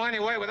 You go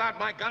anyway without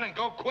my gun and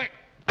go quick.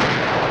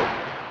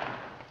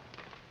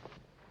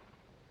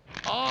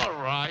 All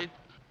right.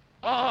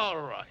 All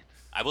right.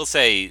 I will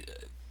say,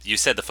 you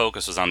said the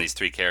focus was on these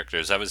three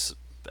characters. I was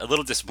a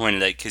little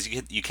disappointed that because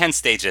you can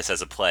stage this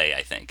as a play.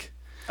 I think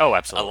Oh,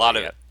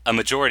 absolutely. a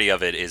majority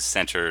of it is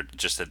centered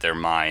just at their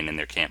mine and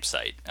their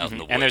campsite out in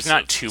the woods. And there's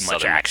not of too much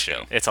southern action.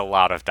 Mexico. It's a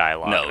lot of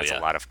dialogue. No, and it's yeah.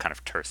 a lot of kind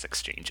of terse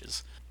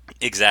exchanges.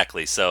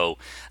 Exactly. So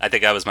I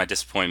think that was my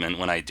disappointment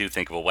when I do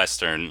think of a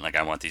Western. Like,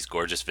 I want these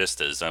gorgeous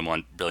vistas. I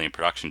want brilliant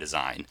production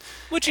design.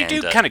 Which you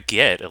And, do kind of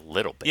get a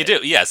little bit. You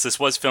do, yes. This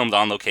was filmed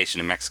on location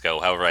in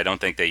Mexico. However, I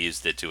don't think they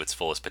used it to its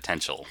fullest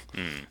potential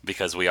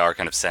because we are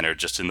kind of centered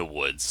just in the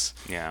woods,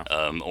 Yeah.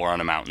 or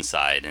on a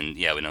mountainside, and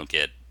yeah, we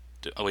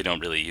don't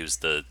really use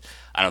the.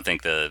 I don't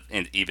think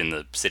even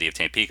the city of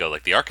Tampico,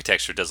 like the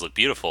architecture does look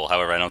beautiful.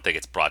 However, I don't think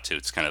it's brought to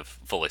its kind of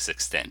fullest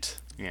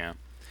extent. Yeah.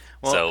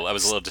 So I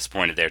was a little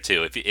disappointed there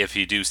too. If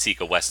you do seek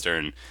a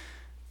Western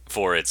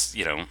for its,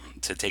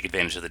 to take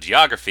advantage of the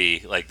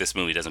geography, like this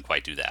movie doesn't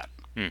quite do that.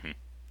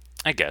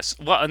 I guess.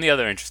 Well, and the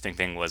other interesting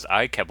thing was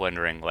I kept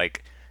wondering,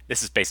 like,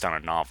 this is based on a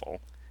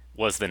novel.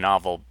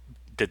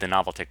 Did the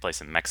novel take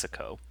place in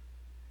Mexico?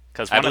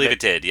 Because I believe it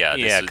did. Yeah.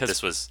 Yeah,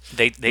 This was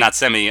they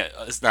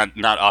it's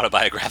not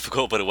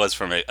autobiographical, but it was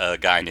from a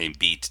guy named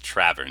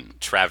Traven.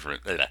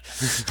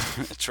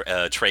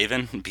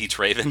 B.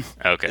 Traven.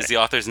 Okay. Is the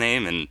author's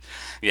name, and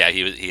yeah,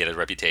 he had a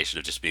reputation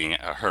of just being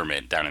a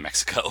hermit down in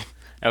Mexico.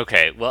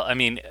 Okay, well, I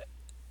mean,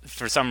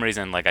 for some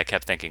reason, like, I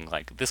kept thinking,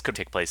 like, this could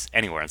take place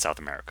anywhere in South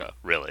America,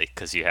 really,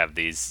 because you have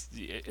these,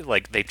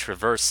 like, they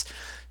traverse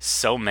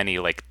so many,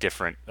 like,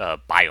 different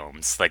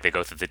biomes. Like, they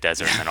go through the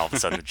desert and then all of a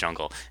sudden the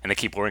jungle, and they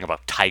keep worrying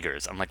about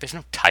tigers. I'm like, there's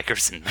no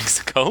tigers in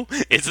Mexico,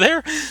 is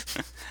there?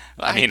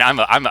 I mean, I'm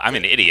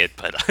an idiot,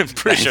 but I'm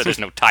pretty sure there's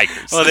no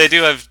tigers. Well, they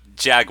do have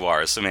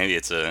jaguars, so maybe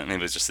it's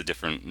just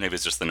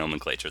the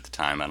nomenclature at the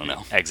time. I don't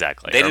know.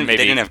 Exactly. They Or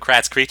didn't have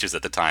Kratz creatures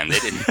at the time. They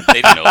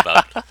didn't know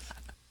about.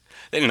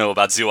 They didn't know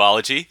about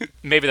zoology.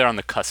 Maybe they're on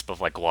the cusp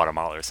of, like,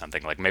 Guatemala or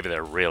something. Like, maybe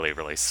they're really,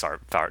 really far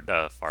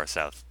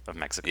south of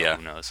Mexico. Yeah.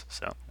 Who knows?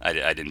 So I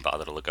didn't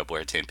bother to look up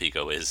where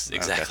Tampico is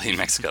exactly in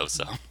Mexico.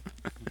 So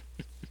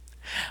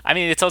I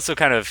mean, it's also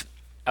kind of,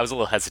 I was a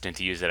little hesitant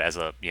to use it as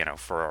a,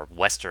 for a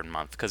Western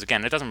month, because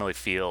again, it doesn't really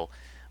feel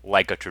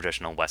like a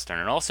traditional Western.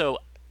 And also,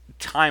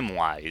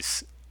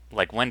 time-wise,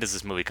 like, when does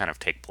this movie kind of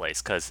take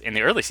place? Because in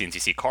the early scenes, you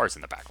see cars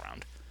in the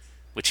background,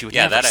 which you would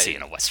never see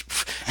in a Western.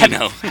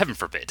 Heaven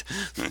forbid.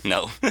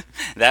 No,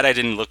 that I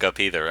didn't look up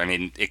either. I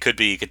mean, it could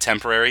be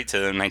contemporary to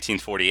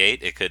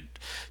 1948. It could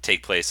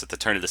take place at the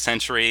turn of the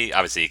century.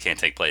 Obviously, it can't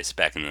take place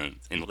back in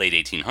the late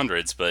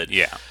 1800s, but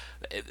Yeah.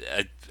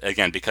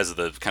 Again, because of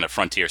the kind of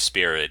frontier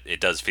spirit, it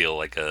does feel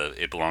like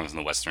it belongs in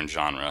the Western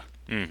genre.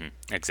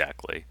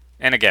 Exactly.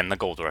 And again, the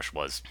gold rush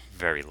was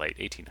very late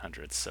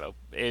 1800s, so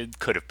it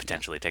could have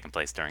potentially taken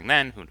place during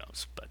then. Who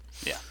knows? But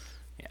Yeah.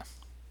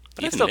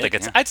 but Even then,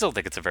 yeah. I still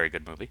think it's a very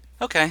good movie.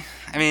 Okay.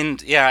 I mean,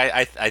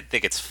 yeah, I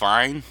think it's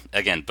fine.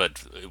 Again,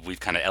 but we've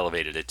kind of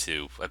elevated it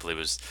to, I believe it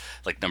was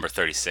like number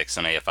 36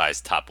 on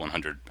AFI's top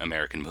 100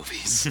 American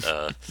movies.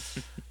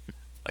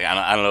 Like,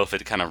 I don't know if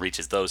it kind of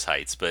reaches those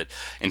heights, but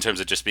in terms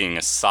of just being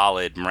a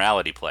solid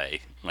morality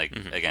play, like,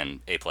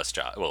 again, A+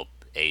 job. Well,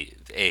 a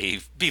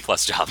B+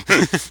 job.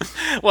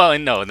 Well,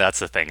 and no, that's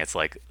the thing. It's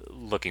like,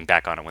 looking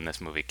back on it when this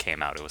movie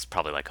came out, it was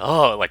probably like,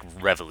 oh, like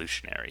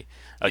revolutionary.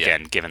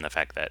 Again, given the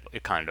fact that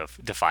it kind of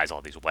defies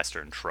all these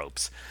Western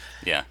tropes.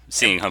 Yeah,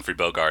 seeing Humphrey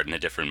Bogart in a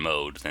different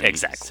mode than,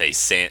 Exactly.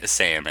 say,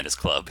 Sam at his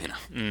club,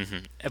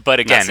 But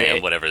again, Not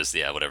Sam,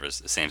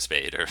 whatever's Sam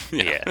Spade or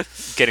yeah,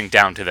 getting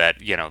down to that,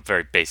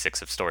 very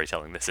basics of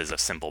storytelling, this is a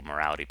simple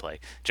morality play.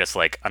 Just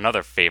like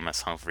another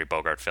famous Humphrey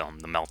Bogart film,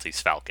 The Maltese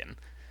Falcon.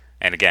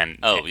 And again...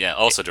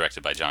 also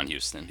directed by John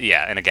Huston.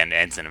 Yeah, and again, it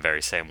ends in a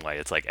very same way.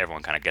 It's like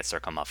everyone kind of gets their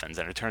comeuppance,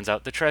 and it turns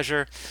out the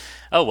treasure,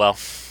 oh well,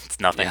 it's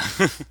nothing.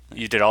 Yeah.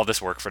 You did all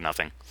this work for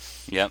nothing.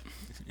 Yep.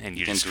 And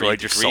you And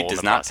destroyed your greed soul in does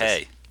the not process.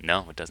 pay.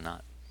 No, it does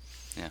not.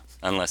 Yeah,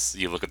 unless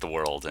you look at the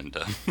world and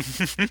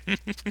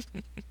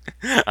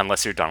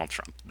Unless you're Donald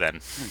Trump, then...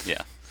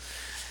 yeah.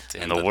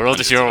 And the world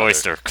is your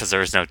oyster, because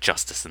there is no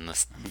justice in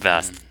this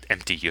vast,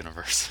 empty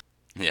universe.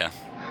 Yeah.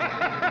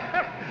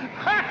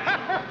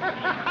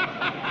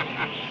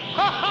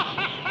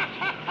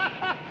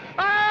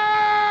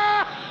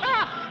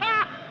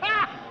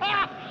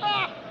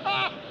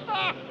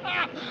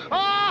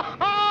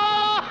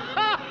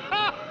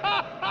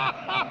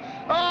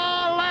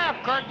 Oh,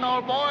 laugh, Curtin,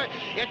 old boy.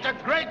 It's a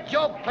great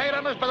joke played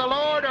on us by the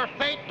Lord or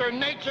fate or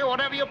nature,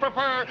 whatever you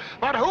prefer.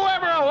 But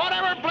whoever or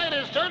whatever played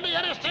it certainly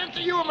had a sense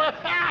of humor.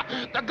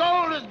 The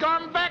gold has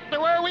gone back to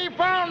where we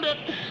found it.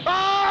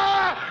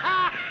 Oh!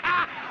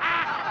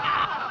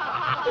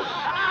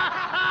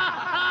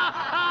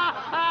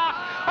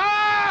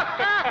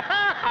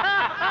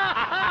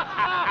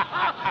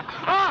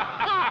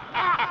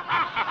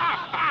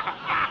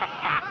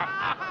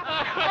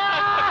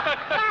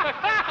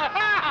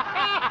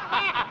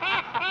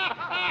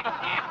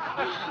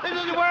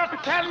 This is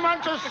worth 10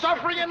 months of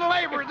suffering and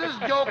labor, this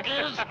joke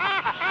is.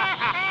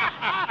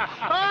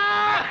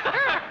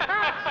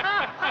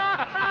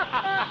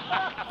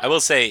 I will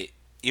say,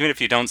 even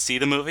if you don't see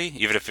the movie,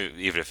 even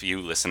if you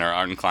listener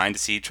aren't inclined to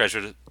see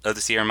Treasure of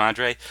the Sierra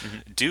Madre,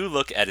 do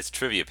look at its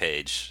trivia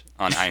page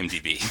on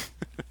IMDb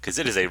because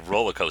it is a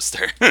roller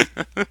coaster.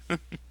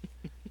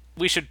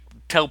 We should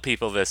tell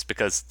people this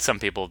because some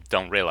people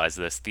don't realize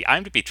this. The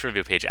IMDb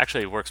trivia page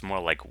actually works more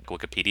like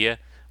Wikipedia,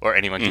 or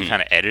anyone can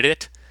kind of edit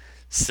it.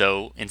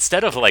 So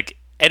instead of like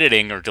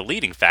editing or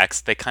deleting facts,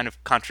 they kind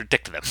of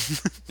contradict them.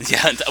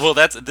 Yeah, well,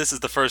 this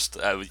is the first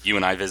you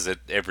and I visit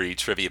every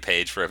trivia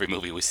page for every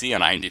movie we see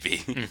on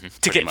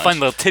IMDb to get fun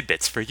little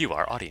tidbits for you,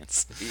 our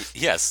audience.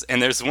 Yes,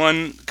 and there's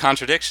one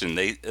contradiction.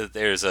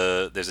 There's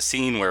a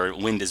scene where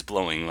wind is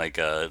blowing, like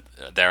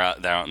they're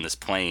out on this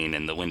plane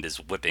and the wind is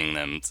whipping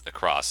them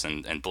across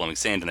and blowing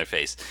sand in their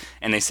face.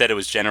 And they said it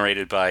was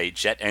generated by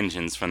jet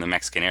engines from the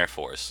Mexican Air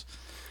Force.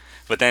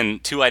 But then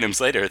 2 items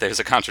later, there's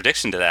a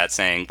contradiction to that,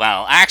 saying,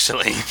 well,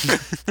 actually,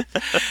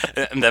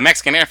 the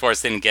Mexican Air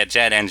Force didn't get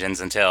jet engines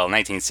until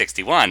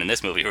 1961, and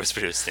this movie was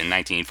produced in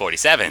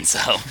 1947,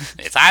 so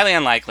it's highly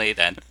unlikely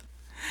that...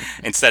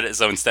 Instead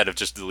of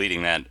just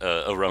deleting that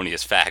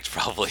erroneous fact,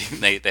 probably,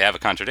 they have a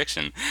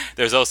contradiction.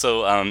 There's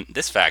also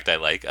this fact I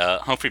like.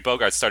 Humphrey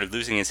Bogart started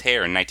losing his hair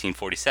in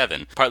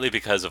 1947, partly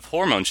because of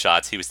hormone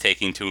shots he was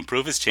taking to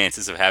improve his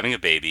chances of having a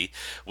baby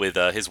with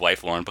his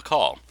wife, Lauren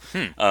Bacall.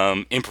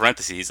 In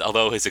parentheses,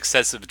 although his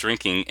excessive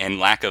drinking and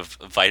lack of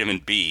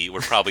vitamin B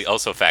were probably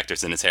also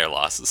factors in his hair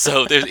loss.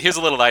 So here's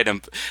a little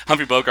item.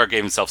 Humphrey Bogart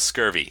gave himself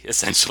scurvy,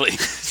 essentially.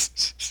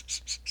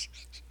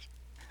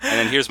 And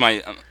then here's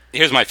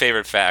my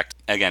favorite fact.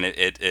 Again,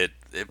 it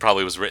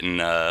probably was written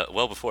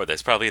well before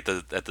this, probably at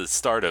the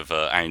start of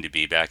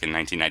IMDb back in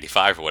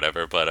 1995 or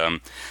whatever.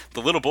 But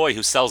the little boy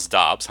who sells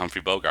Dobbs,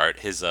 Humphrey Bogart,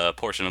 his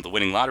portion of the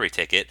winning lottery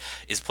ticket,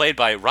 is played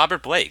by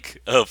Robert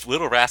Blake of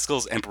Little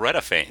Rascals and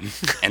Beretta fame,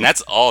 and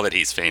that's all that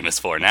he's famous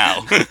for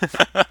now.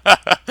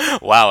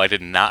 Wow, I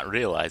did not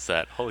realize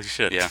that. Holy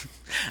shit! Yeah.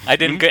 I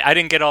didn't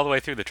get all the way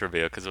through the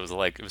trivia because it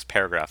was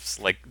paragraphs.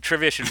 Like,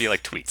 trivia should be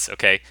like tweets,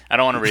 okay? I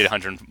don't want to read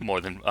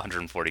more than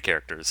 140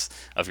 characters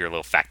of your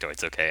little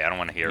factoids, okay? I don't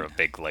want to hear a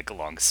big like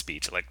long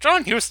speech like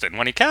John Huston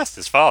when he cast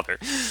his father.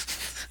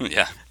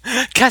 Yeah.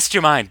 Cast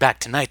your mind back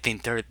to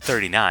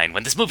 1939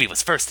 when this movie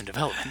was first in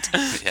development.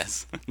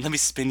 Yes. Let me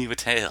spin you a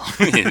tale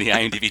in the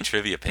IMDb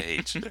trivia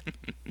page.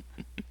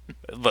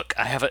 Look,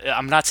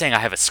 I'm not saying I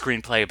have a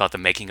screenplay about the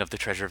making of The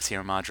Treasure of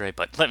Sierra Madre,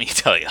 but let me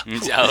tell you.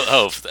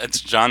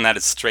 John, that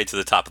is straight to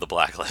the top of the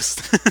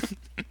blacklist.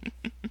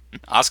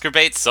 Oscar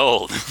bait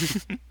sold.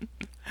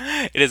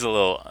 It is a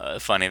little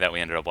funny that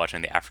we ended up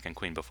watching The African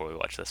Queen before we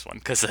watched this one,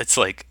 because it's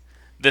like,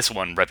 this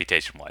one,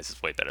 reputation-wise,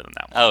 is way better than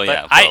that one. Oh, but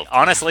yeah.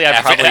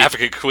 Well,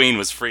 African Queen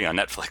was free on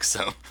Netflix,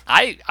 so...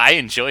 I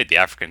enjoyed The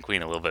African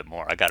Queen a little bit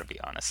more, I gotta be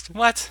honest.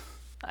 What?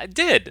 I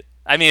did.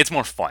 I mean, it's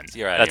more fun.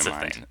 You're out That's of your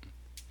the mind. thing.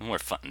 More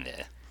fun,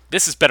 yeah.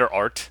 This is better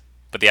art,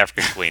 but The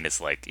African Queen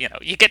is like,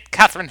 you get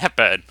Katharine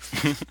Hepburn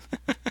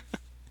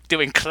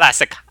doing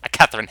classic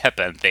Katharine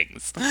Hepburn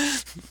things.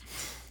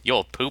 You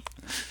old poop.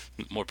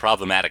 More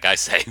problematic, I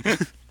say.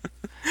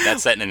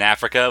 That's set in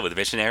Africa with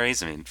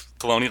missionaries. I mean,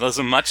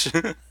 colonialism much?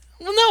 Well,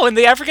 no, and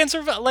the Africans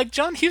are, like,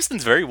 John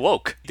Huston's very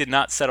woke. He did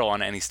not settle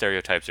on any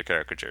stereotypes or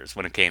caricatures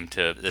when it came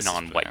to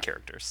non-white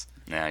characters.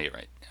 Yeah, you're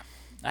right.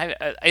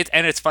 Yeah.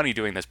 And it's funny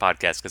doing this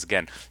podcast, because,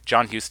 again,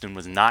 John Huston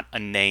was not a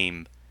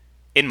name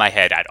in my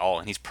head at all,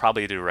 and he's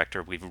probably the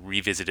director we've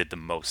revisited the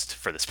most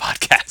for this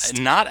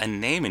podcast. Not a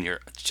name in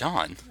your...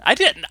 John. I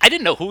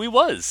didn't know who he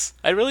was.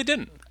 I really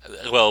didn't.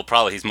 Well,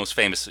 probably he's most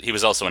famous... He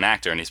was also an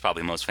actor, and he's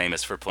probably most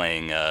famous for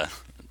playing the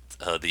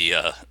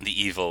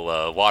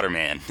evil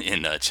waterman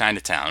in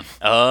Chinatown.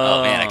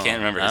 Oh, man, I can't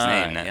remember his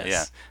name. Yes.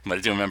 Yeah, but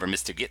I do remember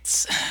Mr.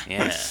 Gitz.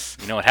 Yeah.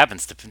 You know what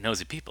happens to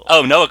nosy people.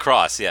 Oh, Noah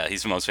Cross. Yeah,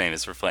 he's most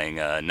famous for playing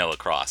Noah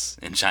Cross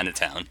in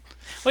Chinatown.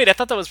 Wait, I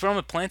thought that was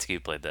Roman Polanski who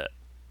played that.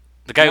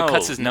 The guy who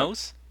cuts his No.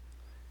 nose?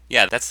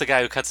 Yeah, that's the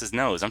guy who cuts his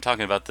nose. I'm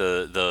talking about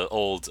the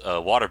old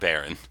water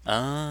baron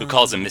who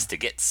calls him Mr.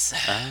 Gitz.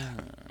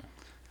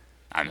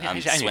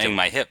 I'm swaying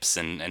my hips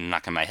and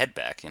knocking my head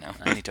back,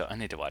 I need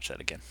to watch that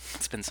again.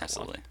 It's been so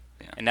Absolutely. long.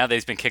 Yeah. And now that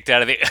he's been kicked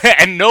out of the...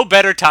 and no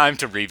better time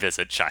to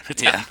revisit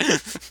Chinatown. Yeah.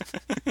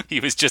 He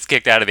was just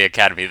kicked out of the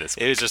Academy this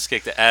week. It was just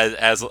kicked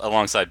as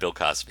alongside Bill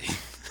Cosby.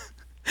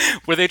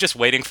 Were they just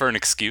waiting for an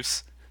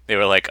excuse? They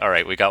were like, all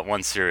right, we got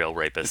one serial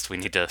rapist. We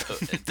need to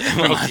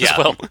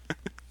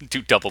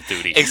do double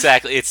duty.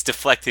 Exactly. It's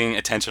deflecting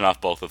attention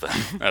off both of them.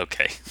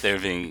 Okay. They're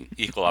being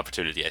equal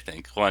opportunity, I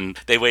think. One,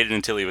 they waited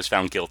until he was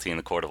found guilty in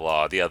the court of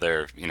law. The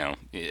other,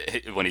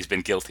 when he's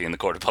been guilty in the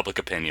court of public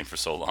opinion for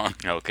so long.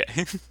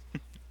 Okay.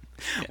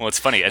 Well, it's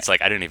funny. It's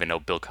like, I didn't even know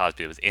Bill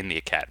Cosby was in the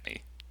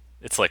Academy.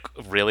 It's like,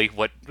 really?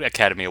 What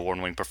Academy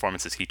Award-winning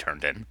performances he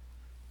turned in?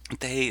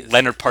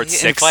 Leonard Part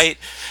 6?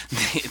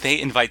 They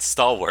invite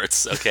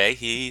stalwarts, okay?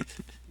 He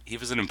He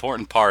was an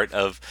important part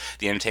of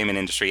the entertainment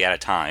industry at a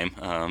time,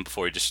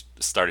 before he just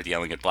started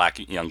yelling at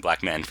young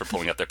black men for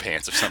pulling up their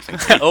pants or something.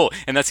 Oh,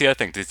 and that's the other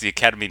thing. Does the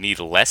Academy need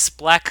less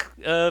black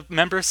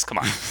members? Come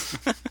on.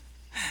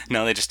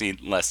 No, they just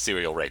need less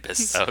serial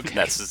rapists.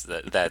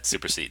 Okay. That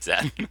supersedes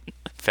that.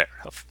 Fair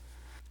enough.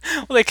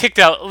 Well, they kicked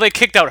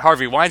out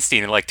Harvey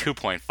Weinstein in like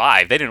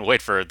 2.5. They didn't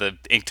wait for the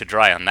ink to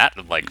dry on that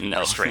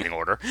restraining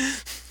order.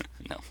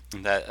 No,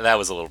 that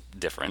was a little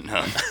different,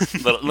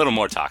 little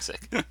more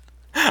toxic.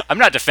 I'm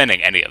not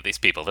defending any of these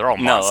people. They're all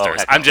monsters.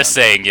 heck I'm no, just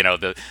no. saying,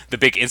 the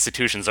big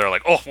institutions are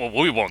like, oh, well,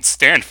 we won't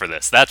stand for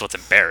this. That's what's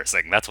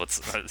embarrassing. That's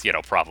what's,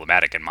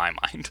 problematic in my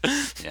mind.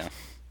 Yeah,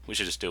 we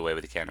should just do away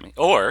with the Academy.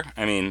 Or,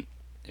 I mean,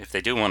 if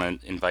they do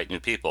want to invite new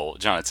people,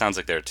 John, it sounds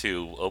like there are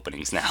 2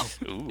 openings now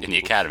in the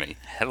Academy.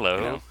 Hello.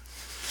 You know?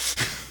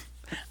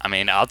 I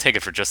mean, I'll take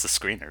it for just the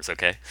screeners,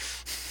 okay?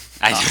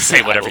 I Just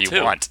say whatever will you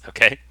too. want,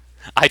 okay?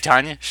 I,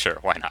 Tanya? Sure,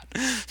 why not?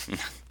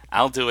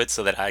 I'll do it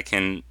so that I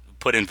can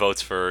put in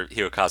votes for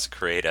Hirokazu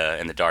Koreeda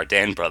and the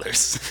Dardenne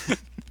brothers.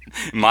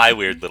 My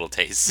weird little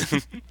taste.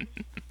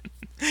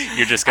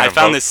 You're just gonna I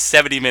found vote- this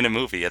 70-minute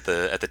movie at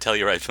the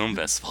Telluride Film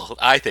Festival.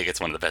 I think it's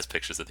one of the best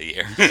pictures of the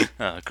year.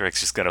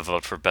 Greg's just gonna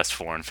vote for best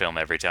foreign film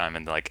every time,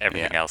 and like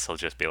everything Yeah. else, he'll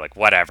just be like,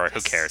 whatever,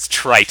 who cares?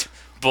 Trite,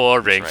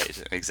 boring.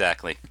 Right,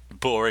 exactly.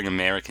 Boring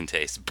American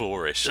taste.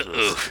 Boorish.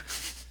 Ugh.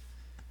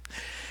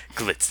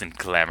 Glitz and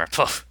glamour,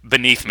 Puff,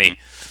 beneath me.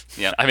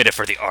 Yep. I'm in it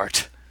for the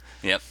art.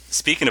 Yep.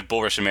 Speaking of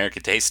boorish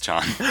American taste,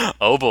 John.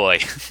 Oh boy,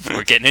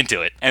 we're getting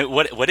into it. And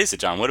what is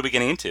it, John? What are we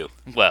getting into?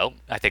 Well,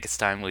 I think it's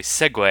time we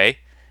segue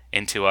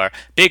into our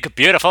big,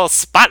 beautiful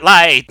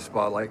spotlight.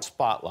 Spotlight.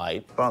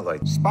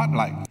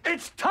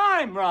 It's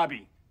time,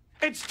 Robbie.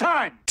 It's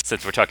time.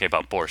 Since we're talking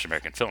about boorish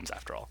American films,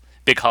 after all,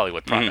 big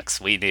Hollywood products,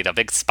 we need a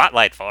big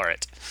spotlight for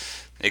it.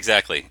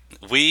 Exactly.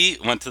 We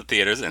went to the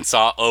theaters and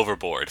saw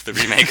Overboard, the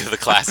remake of the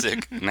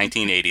classic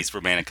 1980s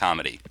romantic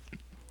comedy.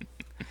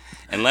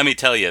 And let me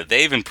tell you,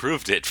 they've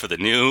improved it for the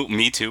new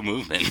Me Too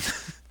movement.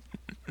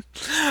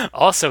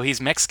 Also,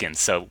 he's Mexican,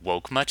 so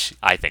woke much?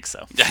 I think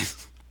so.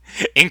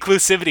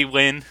 Inclusivity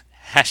win.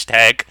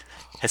 Hashtag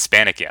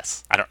Hispanic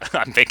yes.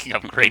 I'm thinking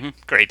of great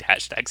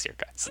hashtags here,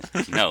 guys.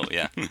 No,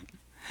 yeah.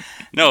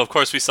 No, of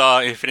course we saw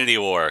Infinity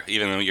War,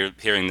 even though you're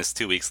hearing this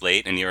 2 weeks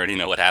late and you already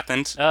know what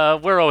happened.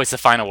 We're always the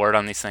final word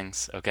on these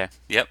things, okay?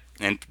 Yep.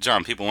 And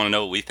John, people want to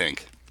know what we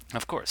think.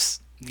 Of course.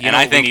 And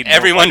I think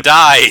everyone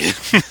died.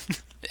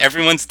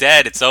 Everyone's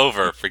dead. It's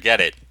over. Forget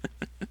it.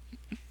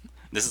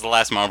 This is the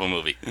last Marvel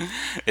movie.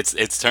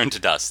 It's turned to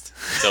dust.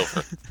 It's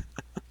over.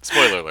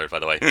 Spoiler alert, by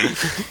the way.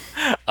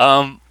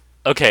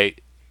 Okay,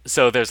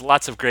 so there's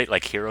lots of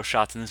great hero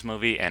shots in this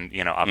movie, and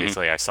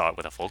obviously I saw it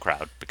with a full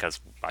crowd because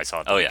I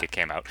saw it the week it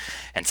came out,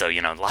 and so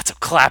lots of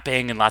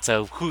clapping and lots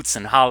of hoots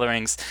and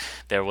hollerings.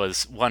 There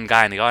was one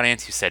guy in the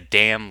audience who said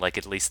 "damn"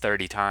 at least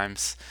 30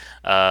 times.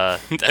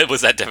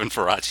 Was that Devin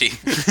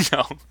Faraci?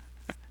 No.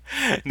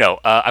 No,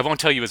 I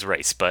won't tell you his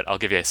race, but I'll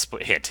give you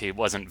a hint. He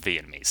wasn't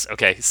Vietnamese.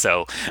 Okay,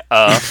 so,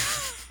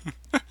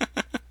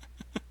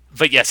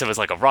 but yes, it was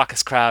like a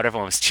raucous crowd.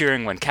 Everyone was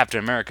cheering when Captain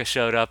America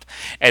showed up,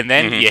 and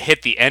then you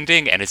hit the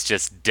ending, and it's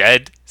just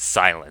dead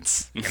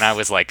silence. And I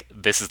was like,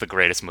 "This is the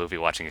greatest movie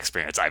watching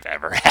experience I've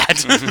ever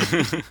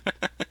had."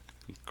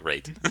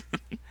 Great.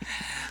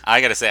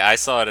 I gotta say, I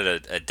saw it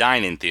at a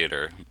dine-in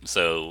theater,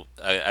 so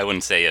I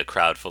wouldn't say a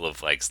crowd full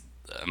of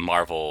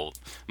Marvel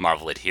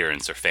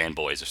adherents or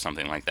fanboys or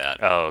something like that.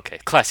 Oh, okay.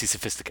 Classy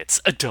sophisticates,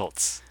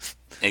 adults.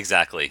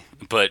 Exactly.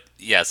 But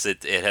yes,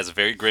 it has a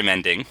very grim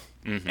ending,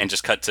 and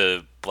just cut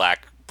to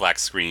black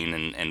screen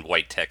and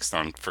white text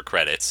for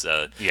credits.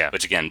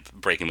 Which again,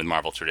 breaking with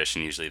Marvel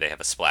tradition, usually they have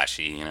a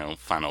splashy,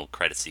 final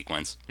credit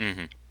sequence.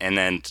 Mm-hmm. And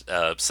then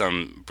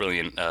some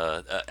brilliant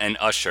an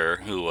usher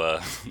who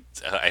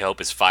I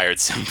hope is fired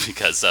soon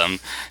because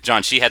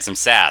John, she had some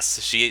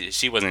sass.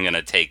 She wasn't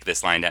gonna take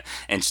this line down,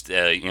 and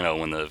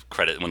when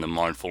the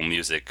mournful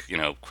music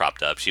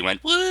cropped up, she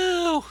went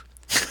woo.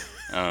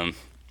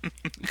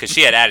 Because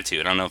she had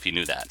attitude. I don't know if you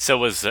knew that. So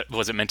was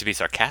it meant to be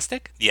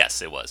sarcastic? Yes,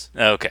 it was.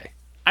 Okay.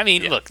 I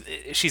mean, look,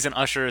 she's an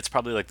usher. It's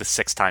probably the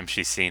 6th time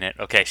she's seen it.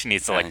 Okay, she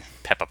needs to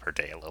pep up her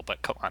day a little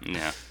bit. Come on.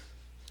 Yeah.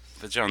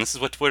 But John, this is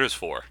what Twitter's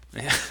for.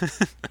 Yeah.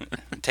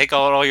 Take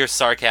all your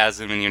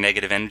sarcasm and your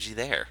negative energy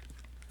there.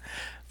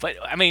 But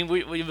I mean,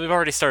 we've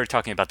already started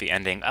talking about the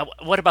ending.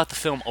 What about the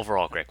film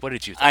overall, Greg? What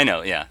did you think? I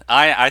know. Yeah,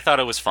 I thought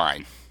it was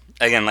fine.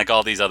 Again, like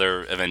all these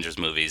other Avengers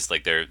movies,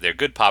 they're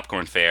good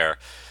popcorn fare.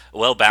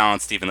 Well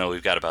balanced, even though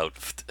we've got about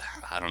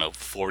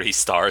 40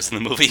 stars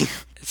in the movie.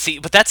 See,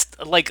 but that's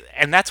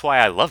and that's why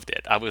I loved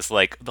it. I was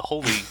like, the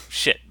holy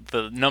shit,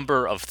 the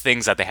number of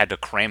things that they had to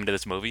cram into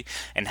this movie,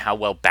 and how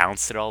well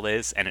balanced it all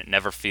is, and it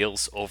never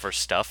feels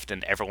overstuffed,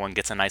 and everyone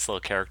gets a nice little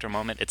character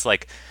moment. It's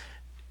like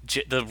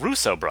the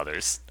Russo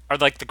brothers are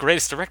the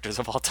greatest directors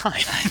of all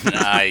time.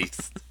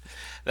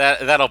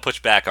 That I'll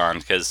push back on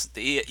because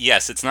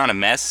yes, it's not a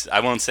mess. I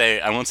won't say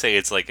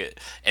it's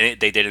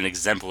they did an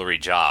exemplary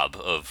job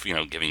of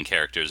giving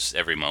characters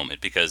every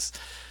moment, because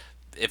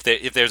if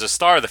there's a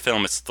star of the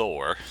film, it's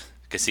Thor,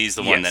 because he's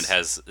the one Yes. that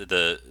has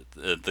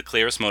the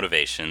clearest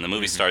motivation. The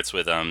movie starts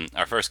with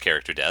our first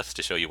character death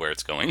to show you where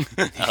it's going.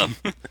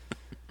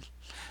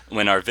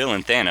 When our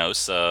villain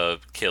Thanos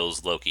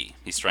kills Loki,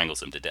 he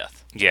strangles him to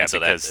death. Yeah, And so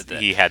because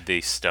he had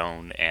the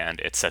stone, and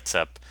it sets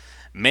up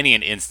many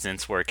an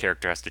instance where a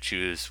character has to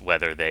choose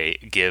whether they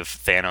give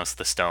Thanos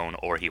the stone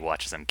or he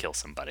watches him kill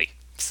somebody.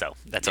 So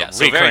that's a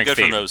so recurring very good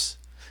theme. from those.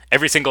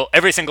 Every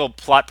single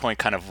plot point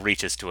kind of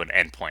reaches to an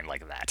end point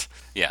like that.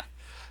 Yeah,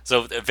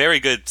 so very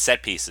good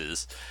set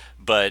pieces,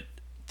 but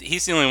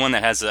he's the only one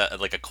that has a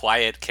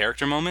quiet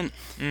character moment.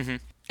 Mm-hmm.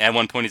 At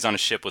one point, he's on a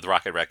ship with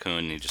Rocket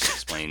Raccoon, and he just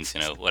explains,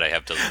 what I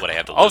have to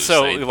lose.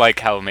 Also, I-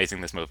 like how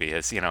amazing this movie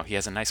is. He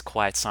has a nice,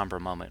 quiet, somber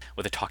moment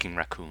with a talking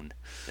raccoon.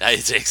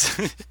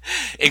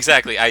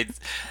 Exactly.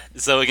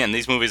 So again,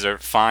 these movies are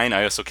fine.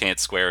 I also can't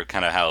square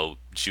kind of how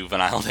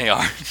juvenile they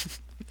are,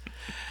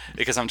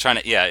 because I'm trying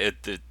to. Yeah,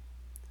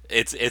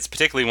 it's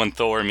particularly when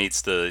Thor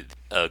meets the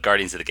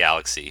Guardians of the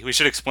Galaxy. We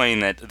should explain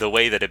that the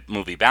way that a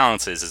movie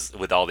balances is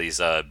with all these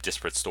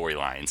disparate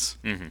storylines.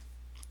 Mm-hmm.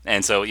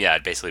 And so, yeah,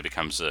 it basically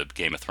becomes a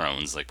Game of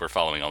Thrones. Like, we're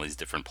following all these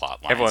different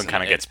plot lines. Everyone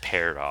kind of gets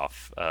paired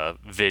off.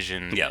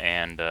 Vision Yeah.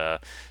 and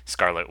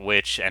Scarlet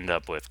Witch end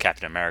up with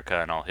Captain America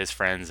and all his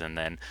friends, and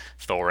then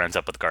Thor ends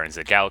up with Guardians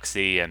of the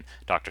Galaxy, and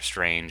Doctor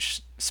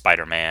Strange,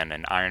 Spider-Man,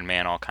 and Iron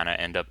Man all kind of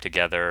end up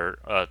together,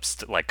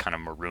 kind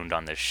of marooned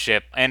on this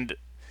ship. And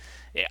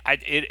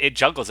it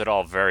juggles it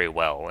all very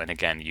well, and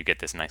again, you get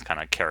this nice kind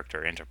of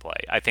character interplay.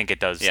 I think it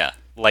does. Yeah.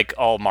 Like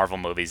all Marvel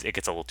movies, it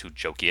gets a little too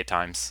jokey at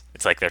times.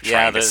 It's like they're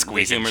trying to the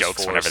squeeze in humor's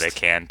jokes whenever they forced.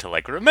 can to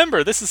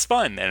remember this is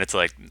fun, and it's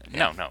like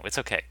no, it's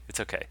okay,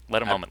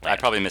 let a moment land. I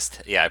probably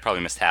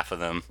missed half of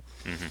them.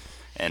 Mm-hmm.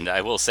 And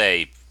I will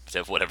say,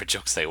 of whatever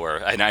jokes they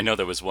were, I know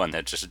there was one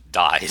that just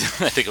died.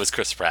 I think it was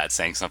Chris Pratt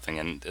saying something,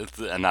 and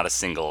not a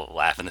single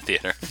laugh in the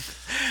theater.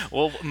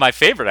 Well, my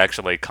favorite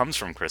actually comes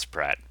from Chris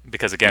Pratt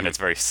because again, it's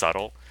very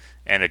subtle,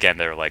 and again,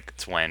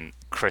 it's when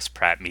Chris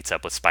Pratt meets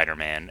up with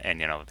Spider-Man,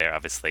 and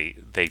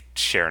they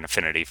share an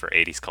affinity for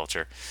 80s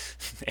culture,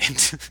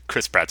 and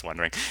Chris Pratt's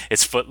wondering,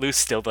 is Footloose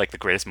still like the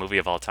greatest movie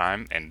of all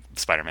time? And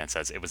Spider-Man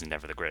says it was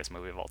never the greatest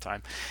movie of all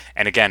time.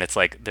 And again, it's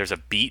like there's a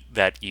beat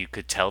that you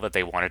could tell that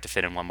they wanted to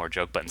fit in one more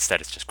joke, but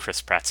instead it's just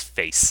Chris Pratt's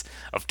face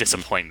of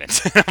disappointment.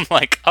 I'm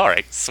like, all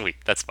right, sweet,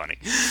 that's funny.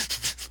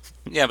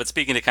 Yeah, but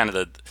speaking to kind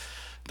of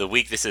the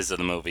weaknesses of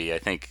the movie, I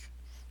think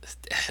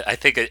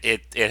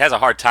it has a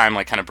hard time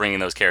kind of bringing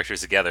those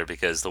characters together,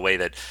 because the way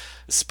that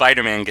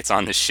Spider-Man gets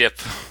on the ship,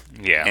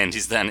 Yeah. and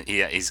he's kind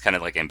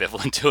of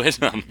ambivalent to it.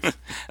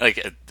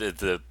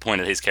 The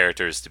point of his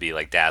character is to be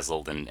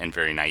dazzled and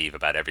very naive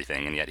about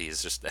everything, and yet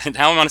he's just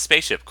now I'm on a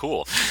spaceship,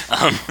 cool.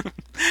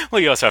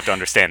 Well, you also have to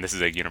understand this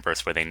is a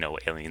universe where they know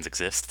aliens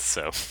exist,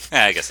 so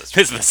I guess that's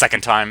true. this is the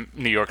second time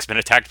New York's been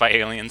attacked by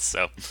aliens,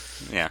 so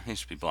Yeah, he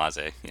should be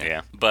blasé.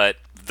 Yeah. But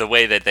the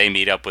way that they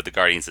meet up with the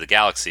Guardians of the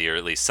Galaxy, or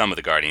at least some of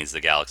the Guardians of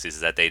the Galaxy, is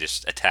that they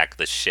just attack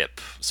the ship,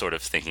 sort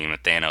of thinking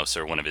that Thanos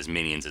or one of his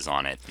minions is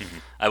on it. Mm-hmm.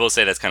 I will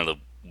say that's kind of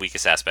the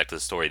weakest aspect of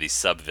the story, these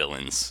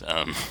sub-villains.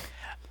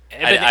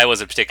 I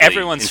wasn't particularly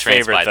everyone's entranced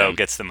favorite, by though, them.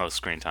 gets the most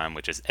screen time,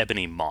 which is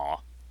Ebony Maw,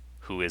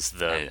 who is I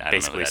don't know who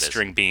basically that is.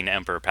 string bean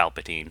Emperor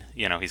Palpatine.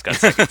 He's got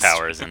psychic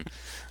powers, and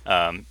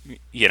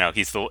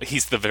he's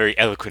the very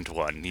eloquent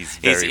one. He's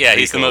He's the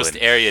legal most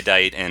and-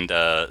 erudite and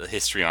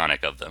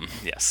histrionic of them.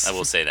 Yes. I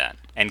will say that.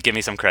 And give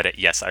me some credit.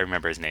 Yes, I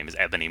remember his name is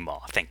Ebony Maw.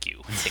 Thank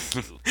you.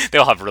 They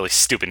all have really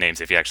stupid names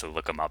if you actually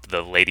look them up.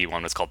 The lady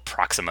one was called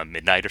Proxima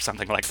Midnight or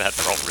something like that.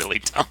 They're all really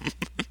dumb.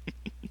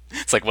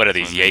 It's like, what are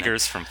these,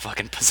 Jaegers from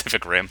fucking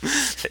Pacific Rim?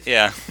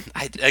 Yeah,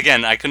 I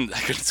couldn't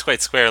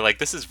quite square.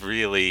 This is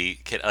really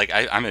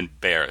I'm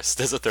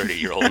embarrassed as a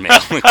 30-year-old male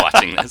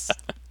watching this.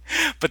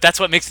 But that's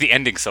what makes the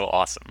ending so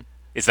awesome.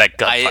 Is that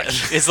gut I-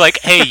 punch? It's like,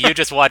 hey, you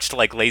just watched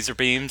laser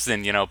beams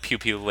and pew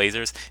pew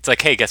lasers. It's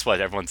like, hey, guess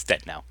what? Everyone's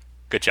dead now.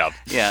 Good job.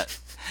 Yeah,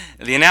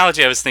 the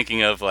analogy I was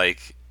thinking of,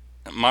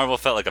 Marvel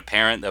felt like a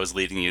parent that was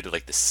leading you to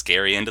the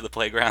scary end of the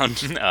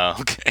playground. Oh,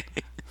 okay.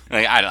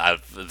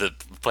 The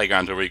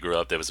playground where we grew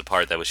up, there was a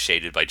part that was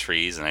shaded by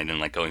trees, and I didn't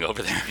like going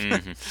over there.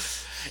 Mm-hmm.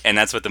 And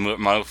that's what the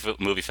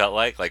movie felt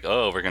like.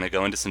 Oh, we're gonna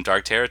go into some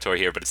dark territory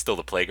here, but it's still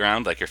the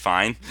playground. You're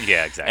fine.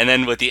 Yeah, exactly. And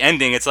then with the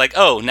ending, it's like,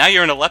 oh, now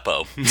you're in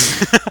Aleppo.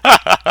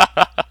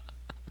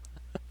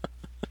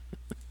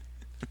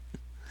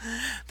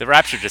 The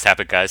rapture just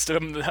happened, guys.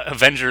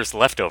 Avengers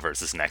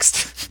Leftovers is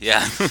next.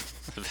 Yeah,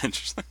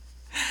 Avengers.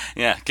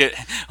 Yeah,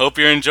 hope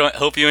you're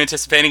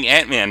anticipating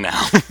Ant-Man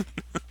now.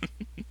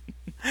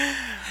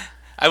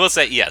 I will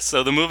say yes.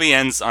 So the movie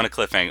ends on a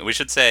cliffhanger. We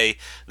should say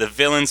the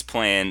villain's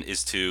plan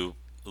is to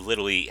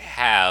literally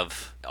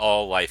have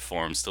all life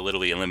forms, to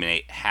literally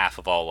eliminate half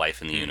of all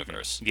life in the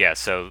universe. Yeah,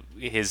 so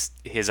his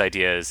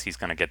idea is he's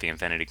going to get the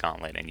Infinity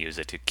Gauntlet and use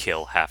it to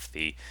kill half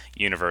the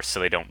universe so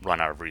they don't run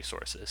out of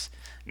resources.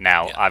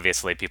 Now,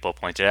 obviously, people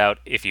pointed out,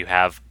 if you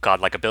have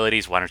godlike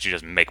abilities, why don't you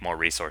just make more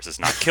resources,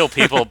 not kill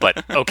people?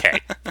 But,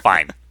 okay,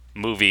 fine.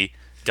 Movie,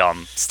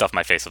 dumb, stuff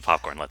my face with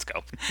popcorn, let's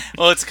go.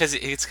 Well, it's because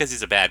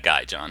he's a bad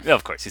guy, John.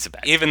 Of course, he's a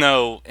bad guy. Even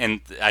though,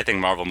 and I think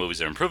Marvel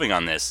movies are improving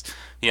on this,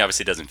 he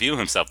obviously doesn't view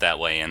himself that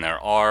way, and there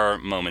are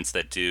moments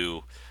that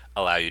do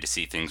allow you to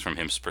see things from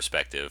his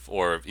perspective,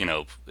 or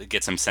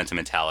get some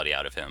sentimentality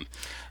out of him.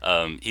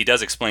 He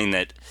does explain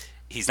that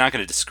he's not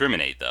going to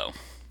discriminate, though.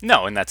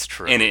 No, and that's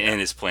true. In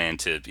his plan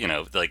to,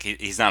 like,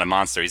 he's not a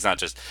monster. He's not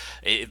just...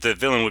 The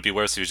villain would be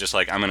worse if he was just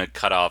like, I'm going to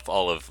cut off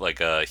all of,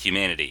 like,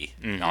 humanity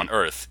on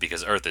Earth,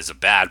 because Earth is a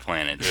bad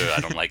planet. Ugh,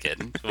 I don't like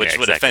it. Which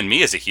would offend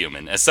me as a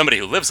human. As somebody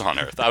who lives on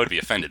Earth, I would be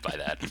offended by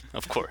that.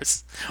 Of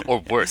course. Or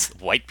worse,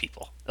 white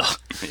people. Ugh.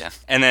 Yeah.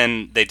 And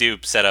then they do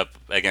set up...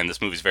 Again, this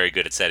movie's very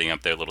good at setting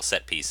up their little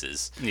set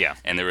pieces. Yeah.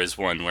 And there is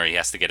one where he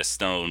has to get a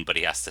stone, but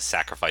he has to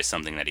sacrifice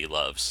something that he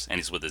loves. And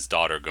he's with his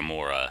daughter,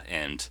 Gamora,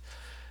 and...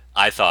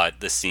 I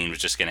thought this scene was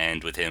just going to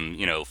end with him,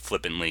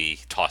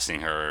 flippantly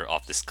tossing her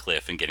off this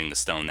cliff and getting the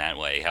stone that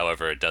way.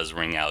 However, it does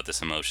ring out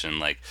this emotion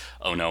like,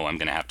 oh no, I'm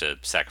going to have to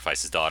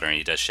sacrifice his daughter, and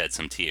he does shed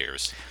some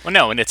tears. Well,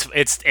 no, and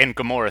it's and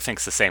Gamora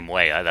thinks the same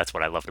way. That's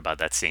what I loved about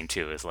that scene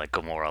too. Is like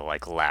Gamora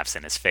like laughs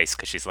in his face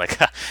because she's like,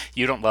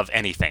 "You don't love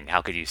anything.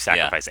 How could you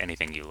sacrifice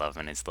anything you love?"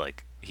 And it's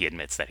like he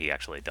admits that he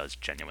actually does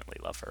genuinely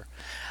love her.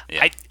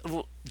 Yeah.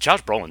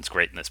 Josh Brolin's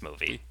great in this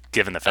movie.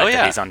 Given the fact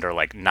that he's under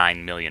like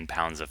 9 million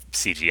pounds of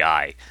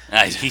CGI,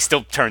 he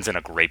still turns in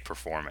a great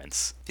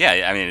performance.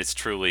 Yeah, I mean, it's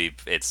truly,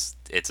 it's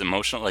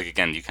emotional. Like,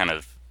 again,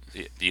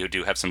 you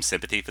do have some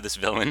sympathy for this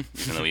villain,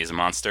 even though he is a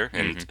monster.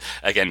 And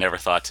again, never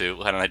thought to,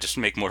 why don't I just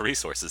make more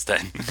resources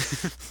then?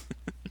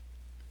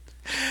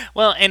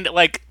 Well, and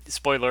like,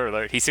 spoiler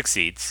alert, he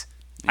succeeds.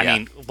 I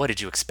mean, what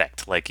did you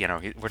expect? Like,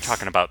 we're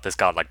talking about this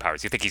godlike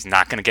powers. You think he's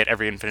not going to get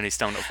every Infinity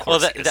Stone? Of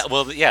course.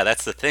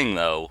 That's the thing,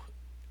 though,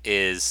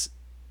 is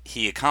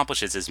he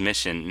accomplishes his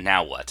mission.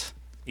 Now what?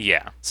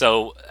 Yeah.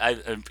 So,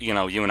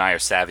 you and I are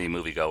savvy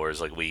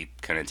moviegoers. Like, we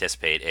can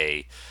anticipate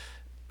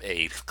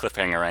a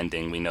cliffhanger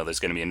ending. We know there's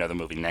going to be another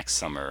movie next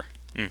summer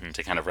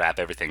to kind of wrap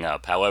everything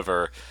up.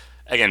 However,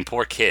 again,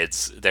 poor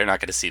kids, they're not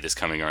going to see this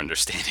coming or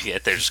understanding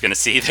it. They're just going to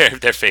see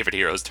their favorite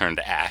heroes turn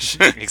to ash.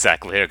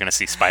 Exactly. They're going to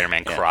see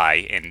Spider-Man cry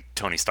in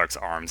Tony Stark's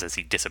arms as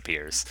he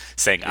disappears,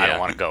 saying, I don't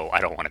want to go,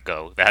 I don't want to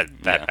go. That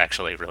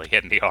actually really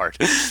hit me hard.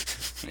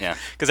 Yeah.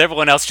 Because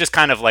everyone else just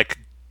kind of, like,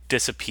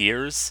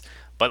 disappears,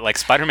 but, like,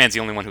 Spider-Man's the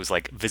only one who's,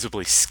 like,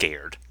 visibly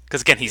scared.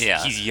 Because, again, he's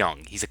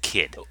young. He's a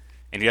kid.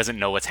 And he doesn't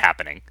know what's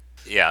happening.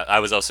 Yeah, I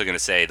was also going to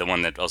say, the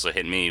one that also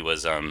hit me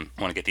was, I want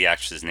to get the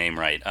actress's name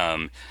right,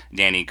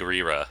 Danny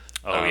Gurira.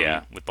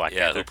 With Black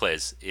Panther. Who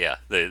plays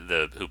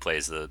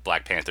the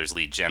Black Panther's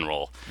lead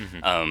general.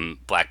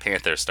 Black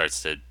Panther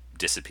starts to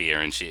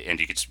disappear, and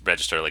you could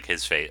register like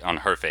his face on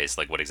her face,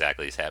 like what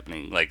exactly is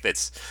happening. Like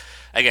that's,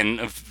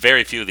 again,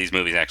 very few of these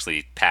movies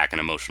actually pack an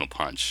emotional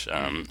punch.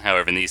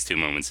 However, in these two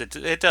moments,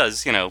 it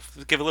does,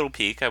 give a little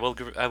peek. I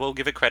will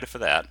give it credit for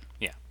that.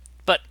 Yeah,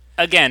 but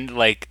again,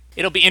 like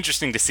it'll be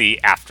interesting to see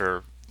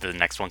after the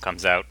next one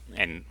comes out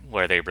and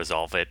where they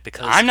resolve it,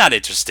 because I'm not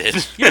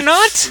interested. You're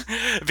not?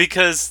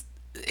 Because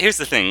here's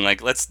the thing,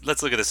 like let's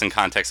look at this in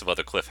context of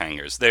other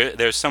cliffhangers.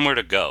 There's somewhere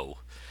to go.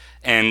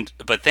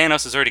 But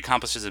Thanos has already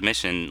accomplished his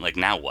mission, like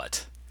now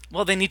what?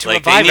 Well, they need to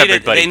revive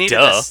everybody,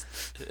 duh.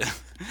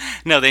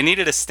 No, they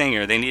needed a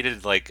stinger. They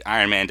needed like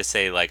Iron Man to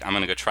say like, I'm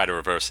going to go try to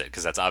reverse it,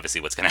 because that's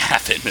obviously what's going to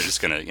happen. They're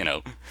just going to,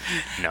 No.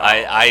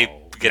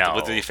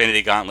 With the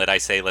Infinity Gauntlet, I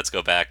say let's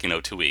go back,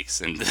 2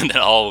 weeks, and then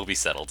all will be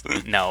settled.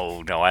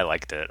 No, I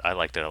liked it. I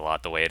liked it a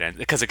lot the way it ends.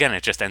 Because again,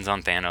 it just ends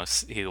on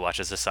Thanos. He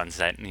watches the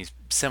sunset, and he's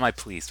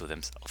semi-pleased with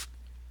himself.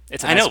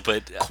 It's a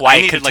but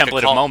quiet,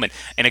 contemplative moment.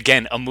 And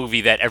again, a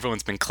movie that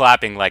everyone's been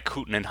clapping, like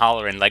hooting and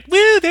hollering, like,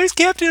 woo, there's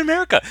Captain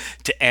America.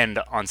 To end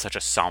on such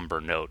a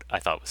somber note, I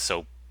thought was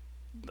so,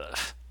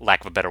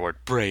 lack of a better word,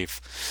 brave.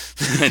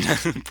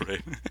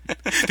 Brave.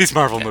 These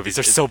Marvel movies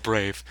are so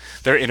brave.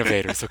 They're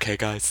innovators, okay,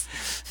 guys?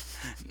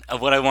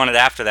 What I wanted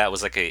after that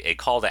was like a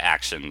call to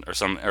action, or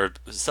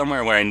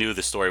somewhere where I knew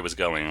the story was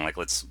going. Like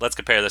let's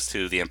compare this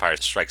to The Empire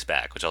Strikes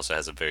Back, which also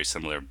has a very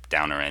similar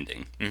downer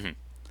ending.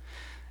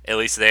 At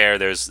least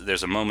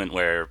there's a moment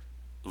where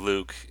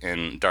Luke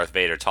and Darth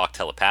Vader talk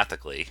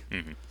telepathically,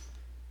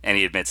 and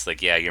he admits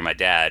like, yeah, you're my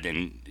dad,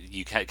 and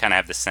you kind of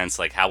have this sense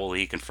like, how will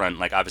he confront,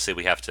 like, obviously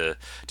we have to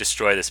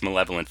destroy this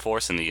malevolent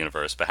force in the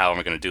universe, but how am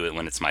I going to do it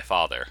when it's my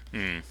father?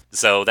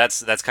 So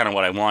that's kind of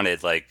what I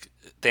wanted. Like,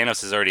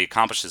 Thanos has already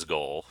accomplished his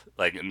goal.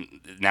 Like,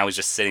 now he's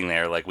just sitting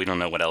there, like, we don't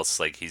know what else,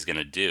 like, he's going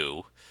to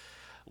do.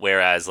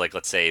 Whereas, like,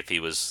 let's say if he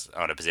was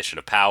on a position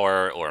of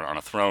power or on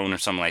a throne or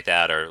something like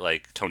that, or,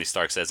 like, Tony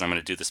Stark says, I'm going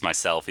to do this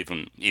myself,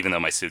 even though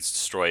my suit's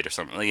destroyed or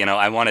something.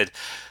 I wanted,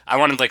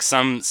 like,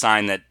 some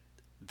sign that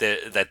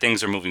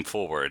things are moving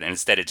forward, and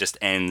instead it just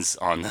ends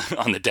on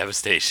the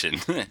devastation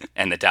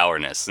and the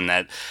dourness, and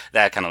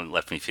that kind of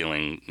left me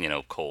feeling,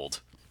 cold.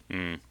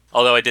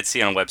 Although I did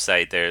see on a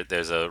website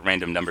there's a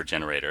random number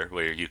generator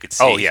where you could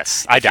see. Oh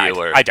yes, I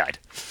died.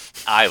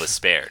 I was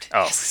spared.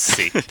 Oh,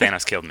 see,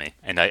 Thanos killed me,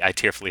 and I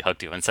tearfully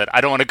hugged you and said,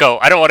 "I don't want to go.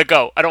 I don't want to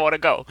go. I don't want to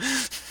go."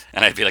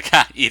 And I'd be like,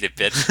 "Ha, eat it,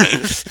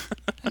 bitch."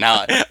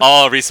 Now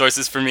all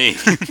resources for me.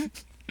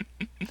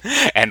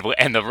 and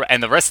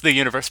the rest of the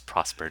universe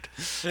prospered.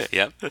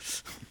 Yep.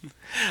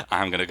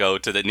 I'm gonna go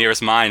to the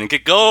nearest mine and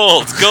get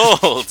gold.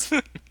 Gold.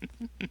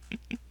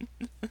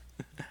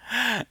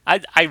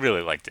 I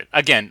really liked it.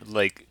 Again,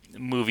 like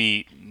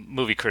movie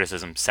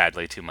criticism,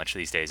 sadly, too much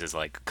these days is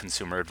like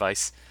consumer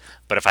advice.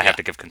 But if I have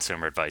to give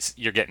consumer advice,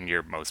 you're getting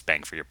your most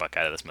bang for your buck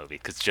out of this movie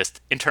because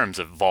just in terms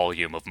of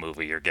volume of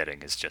movie you're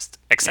getting is just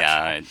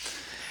exceptional. Yeah.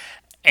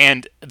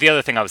 And the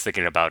other thing I was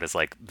thinking about is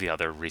like the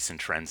other recent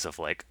trends of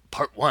like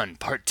part 1,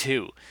 part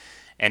 2,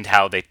 and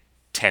how they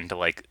tend to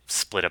like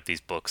split up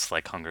these books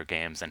like Hunger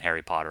Games and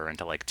Harry Potter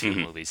into like 2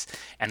 movies.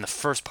 And the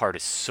first part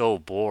is so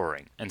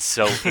boring and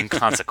so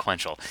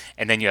inconsequential.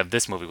 And then you have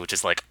this movie which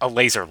is like a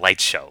laser light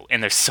show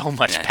and there's so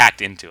much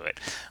packed into it.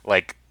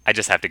 Like I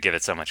just have to give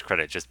it so much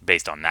credit just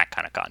based on that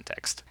kind of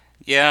context.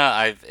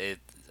 Yeah,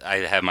 I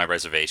have my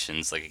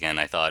reservations. Like again,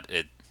 I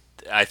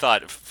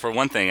thought for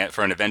one thing,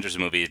 for an Avengers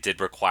movie, it did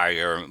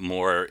require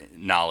more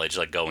knowledge,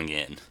 like going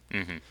in.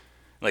 Mm-hmm.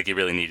 Like you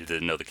really needed to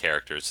know the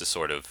characters to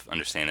sort of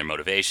understand their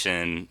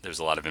motivation. There's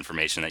a lot of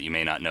information that you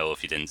may not know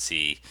if you didn't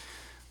see,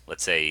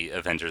 let's say,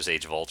 Avengers: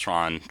 Age of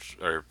Ultron,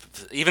 or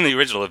even the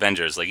original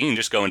Avengers. Like you can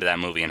just go into that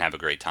movie and have a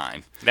great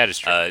time. That is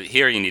true.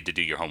 Here you need to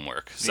do your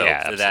homework. So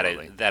Yeah,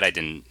 absolutely. that I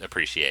didn't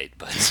appreciate.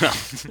 But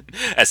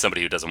as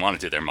somebody who doesn't want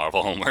to do their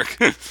Marvel homework,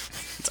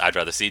 I'd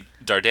rather see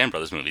Dardenne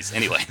Brothers movies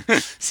anyway.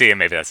 See, and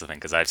maybe that's the thing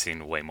because I've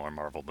seen way more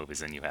Marvel movies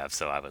than you have,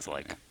 so I was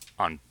like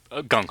on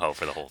gung ho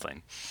for the whole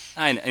thing.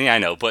 I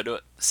know, but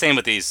same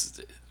with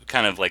these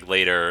kind of like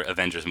later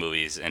Avengers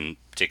movies, in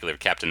particular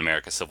Captain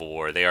America: Civil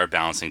War. They are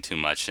balancing too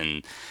much,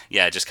 and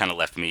yeah, it just kind of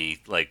left me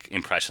like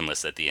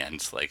impressionless at the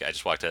end. Like I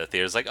just walked out of the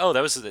theaters like, oh,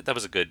 that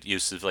was a good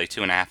use of like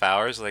 2.5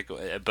 hours. Like,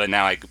 but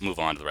now I move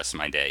on to the rest of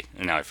my day,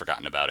 and now I've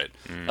forgotten about it.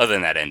 Other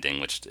than that ending,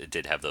 which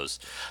did have those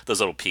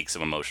little peaks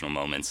of emotional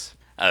moments.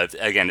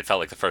 Again, it felt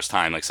like the first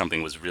time like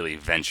something was really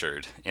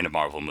ventured in a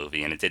Marvel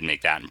movie, and it did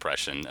make that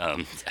impression.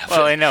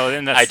 Well, I know,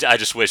 and that's... I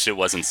just wish it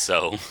wasn't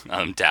so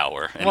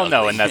dour. And well, no,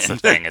 ugly. and that's the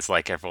thing. It's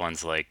like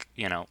everyone's like,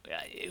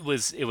 it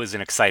was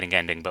an exciting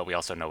ending, but we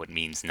also know it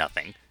means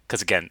nothing.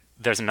 Because again,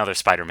 there's another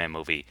Spider-Man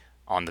movie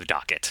on the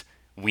docket.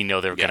 We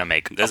know they're going to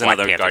make there's a Black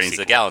another Panther Guardians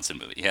sequel. of the Galaxy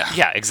movie. Yeah.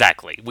 Yeah,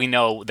 exactly. We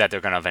know that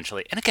they're going to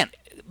eventually. And again,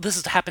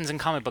 happens in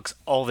comic books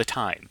all the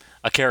time.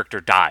 A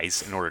character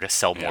dies in order to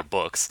sell more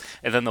books,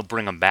 and then they'll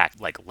bring them back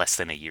like less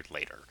than a year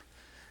later.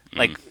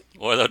 Like,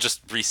 or they'll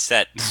just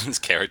reset his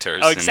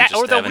characters. Oh, and exactly.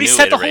 just Or they'll have a new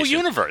reset the whole iteration.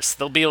 universe.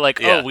 They'll be like,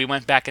 Yeah. "Oh, we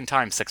went back in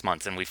time 6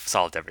 months and we've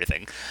solved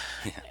everything."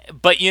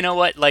 But you know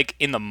what? Like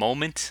in the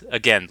moment,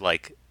 again,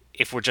 like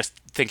if we're just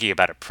thinking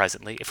about it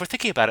presently, if we're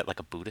thinking about it like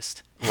a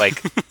Buddhist,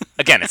 like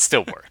again, it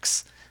still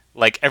works.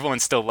 Like everyone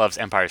still loves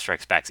Empire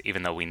Strikes Back,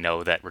 even though we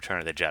know that Return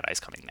of the Jedi is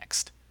coming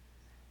next.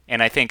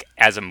 And I think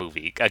as a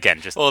movie,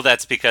 again, just Well,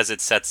 that's because it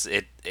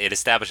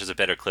establishes a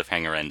better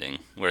cliffhanger ending,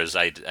 whereas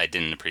I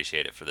didn't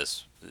appreciate it for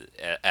this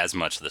as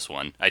much. This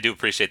one, I do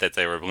appreciate that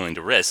they were willing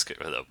to risk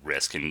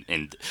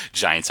in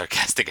giant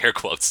sarcastic air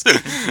quotes.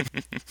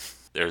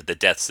 They're the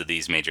deaths of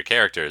these major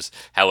characters.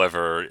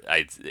 However,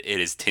 it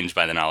is tinged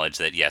by the knowledge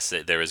that yes,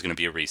 there is going to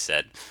be a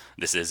reset.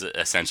 This is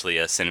essentially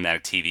a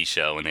cinematic TV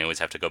show, and they always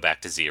have to go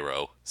back to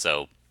zero.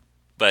 So.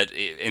 But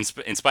in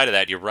spite of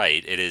that, you're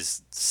right. It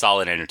is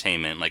solid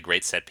entertainment, like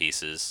great set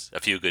pieces, a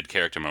few good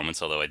character moments.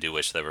 Although I do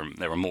wish there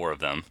were more of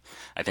them.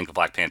 I think the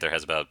Black Panther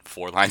has about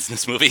 4 lines in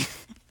this movie.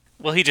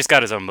 well, he just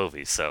got his own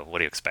movie, so what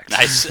do you expect?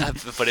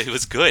 But it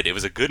was good. It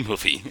was a good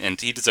movie, and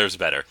he deserves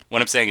better.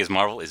 What I'm saying is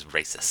Marvel is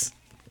racist.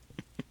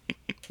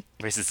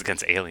 Racist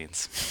against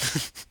aliens.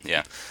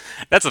 Yeah,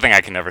 That's the thing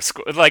I can never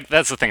square. Like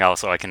that's the thing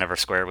also I can never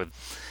square with.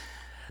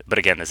 But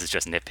again, this is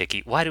just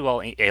nitpicky. Why do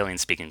all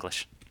aliens speak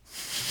English?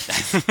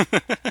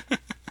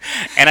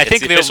 And I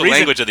think it's the official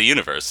language of the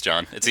universe,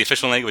 John. It's the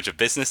official language of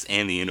business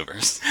and the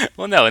universe.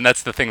 Well, no, and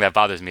that's the thing that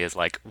bothers me is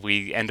like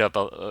we end up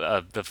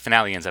the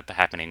finale ends up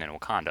happening in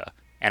Wakanda,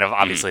 and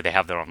obviously they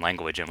have their own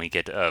language, and we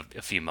get a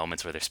few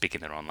moments where they're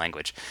speaking their own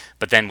language.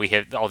 But then we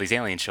have all these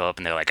aliens show up,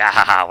 and they're like,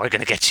 "Ah, we're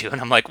gonna get you,"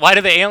 and I'm like, "Why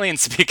do the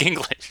aliens speak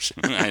English?"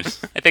 I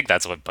think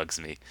that's what bugs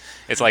me.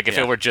 It's like if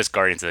it were just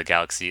Guardians of the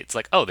Galaxy, it's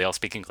like, oh, they all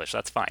speak English,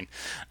 that's fine.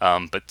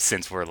 But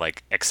since we're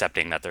like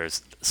accepting that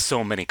there's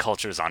so many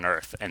cultures on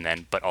Earth,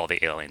 but all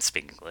the aliens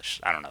speak English,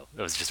 I don't know.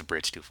 It was just a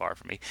bridge too far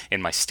for me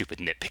in my stupid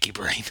nitpicky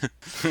brain.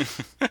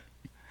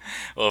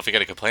 Well, if you're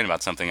going to complain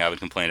about something, I would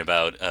complain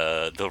about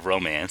the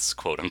romance,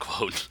 quote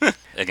unquote.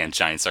 Again,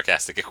 giant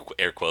sarcastic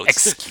air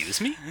quotes.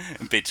 Excuse me?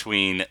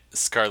 Between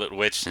Scarlet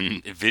Witch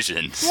and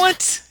Vision.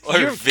 What?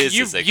 Or Viz,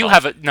 as they you call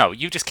have it. no.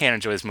 You just can't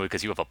enjoy this movie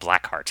because you have a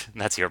black heart.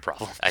 That's your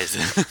problem.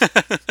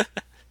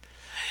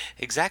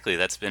 Exactly.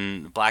 That's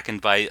been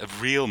blackened by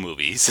real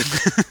movies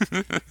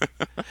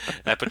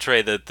that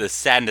portray the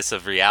sadness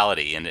of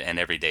reality and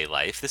everyday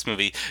life. This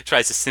movie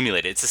tries to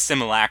simulate it. It's a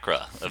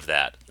simulacra of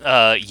that.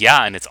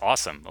 Yeah, and it's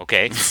awesome.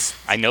 Okay,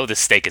 I know this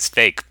steak is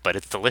fake, but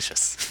it's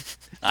delicious.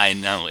 I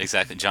know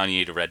exactly. John, you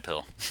need a red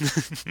pill.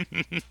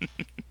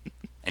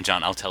 And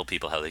John, I'll tell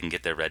people how they can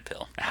get their red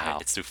pill. How?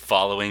 It's through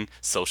following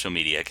social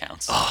media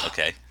accounts.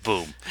 Okay?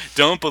 Boom.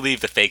 Don't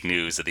believe the fake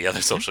news of the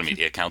other social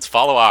media accounts.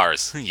 Follow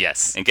ours.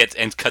 Yes. And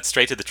cut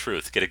straight to the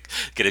truth.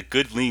 Get a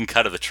good lean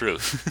cut of the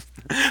truth.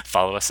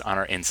 Follow us on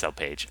our incel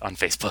page on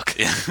Facebook.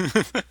 Yeah.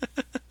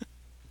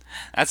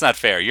 That's not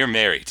fair. You're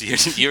married.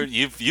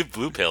 You've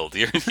blue pilled.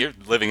 You're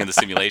living in the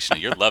simulation.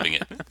 You're loving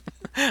it.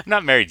 I'm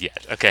not married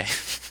yet, okay?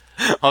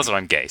 Also,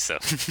 I'm gay, so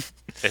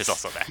there's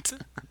also that.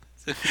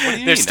 What do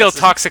you There's mean? still That's-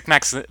 toxic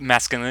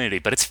masculinity,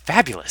 but it's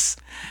fabulous.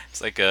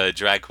 It's like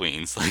drag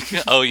queens.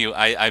 Like,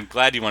 I'm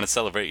glad you want to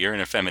celebrate your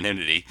inner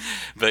femininity,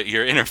 but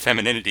your inner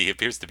femininity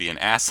appears to be an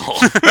asshole.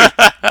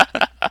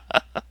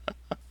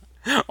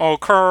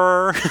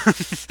 Okay.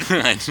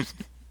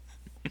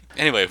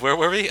 Anyway, where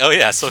were we? Oh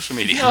yeah, social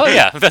media. Oh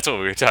yeah, that's what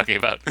we were talking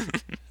about.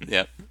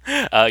 Yep.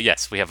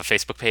 Yes, we have a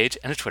Facebook page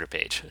and a Twitter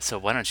page. So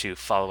why don't you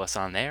follow us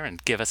on there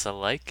and give us a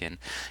like, and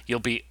you'll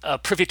be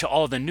privy to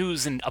all the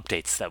news and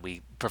updates that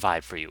we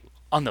provide for you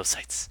on those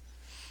sites.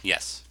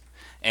 Yes.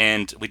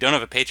 And we don't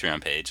have a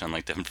Patreon page,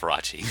 unlike Devin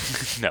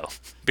Faraci. No,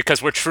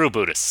 because we're true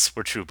Buddhists.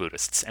 We're true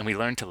Buddhists, and we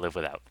learn to live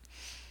without.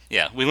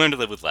 Yeah, we learn to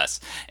live with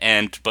less.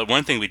 But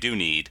one thing we do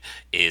need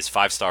is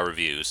 5-star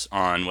reviews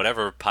on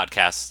whatever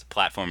podcast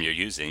platform you're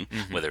using,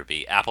 whether it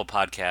be Apple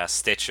Podcasts,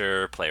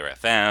 Stitcher, Player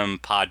FM,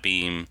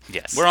 Podbeam.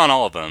 Yes. We're on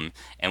all of them,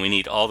 and we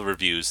need all the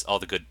reviews, all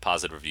the good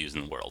positive reviews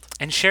in the world.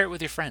 And share it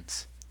with your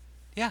friends.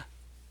 Yeah.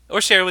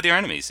 Or share it with your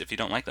enemies if you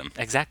don't like them.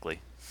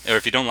 Exactly. Or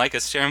if you don't like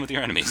us, share them with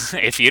your enemies.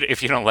 If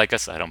you don't like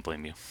us, I don't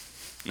blame you.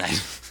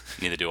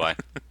 Neither do I.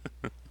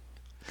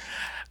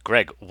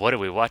 Greg, what are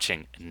we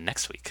watching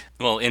next week?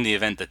 Well, in the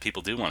event that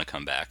people do want to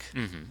come back,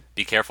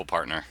 be careful,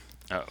 partner.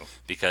 Uh-oh.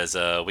 Because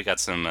we got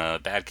some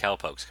bad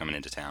cowpokes coming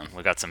into town.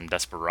 We got some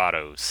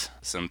desperados.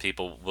 Some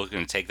people looking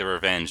to take their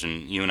revenge,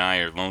 and you and I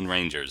are lone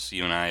rangers.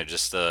 You and I are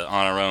just on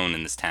our own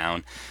in this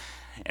town.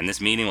 And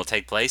this meeting will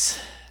take place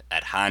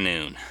at high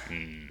noon.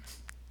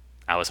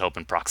 I was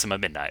hoping Proxima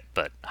Midnight,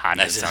 but high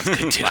noon sounds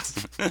good too.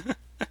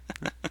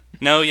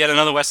 No, yet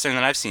another Western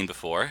that I've seen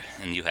before,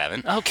 and you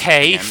haven't.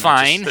 Okay, Again,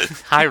 fine.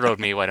 just- High road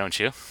me, why don't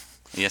you?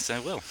 Yes, I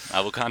will. I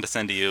will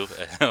condescend to you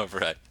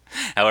however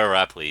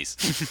I please.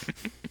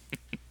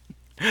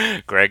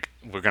 Greg,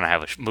 we're going to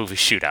have a movie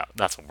shootout.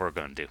 That's what we're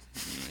going to do.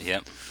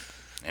 Yep.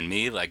 And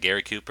me, like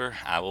Gary Cooper,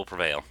 I will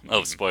prevail.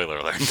 Oh, spoiler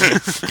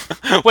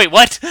alert. Wait,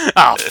 what?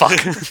 Oh, fuck.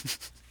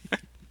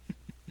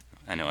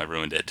 I know, I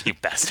ruined it. You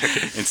bastard.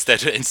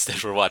 Instead,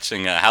 we're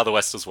watching How the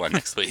West Was Won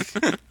next week.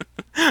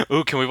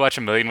 Ooh, can we watch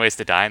A Million Ways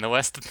to Die in the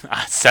West?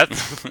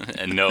 Seth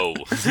And no.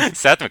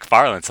 Seth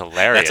MacFarlane's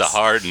hilarious. That's a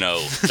hard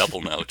no.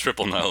 Double no.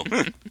 Triple no.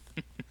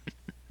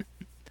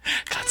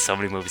 God, so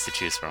many movies to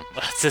choose from.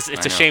 It's I a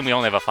know. shame we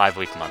only have a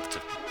 5-week month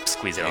to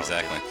squeeze it all into.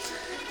 Exactly.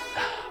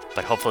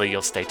 But hopefully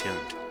you'll stay tuned.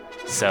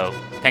 So,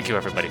 thank you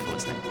everybody for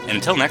listening. And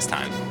until next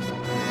time,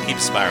 keep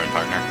aspiring,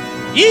 partner.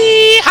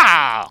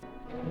 Yeehaw!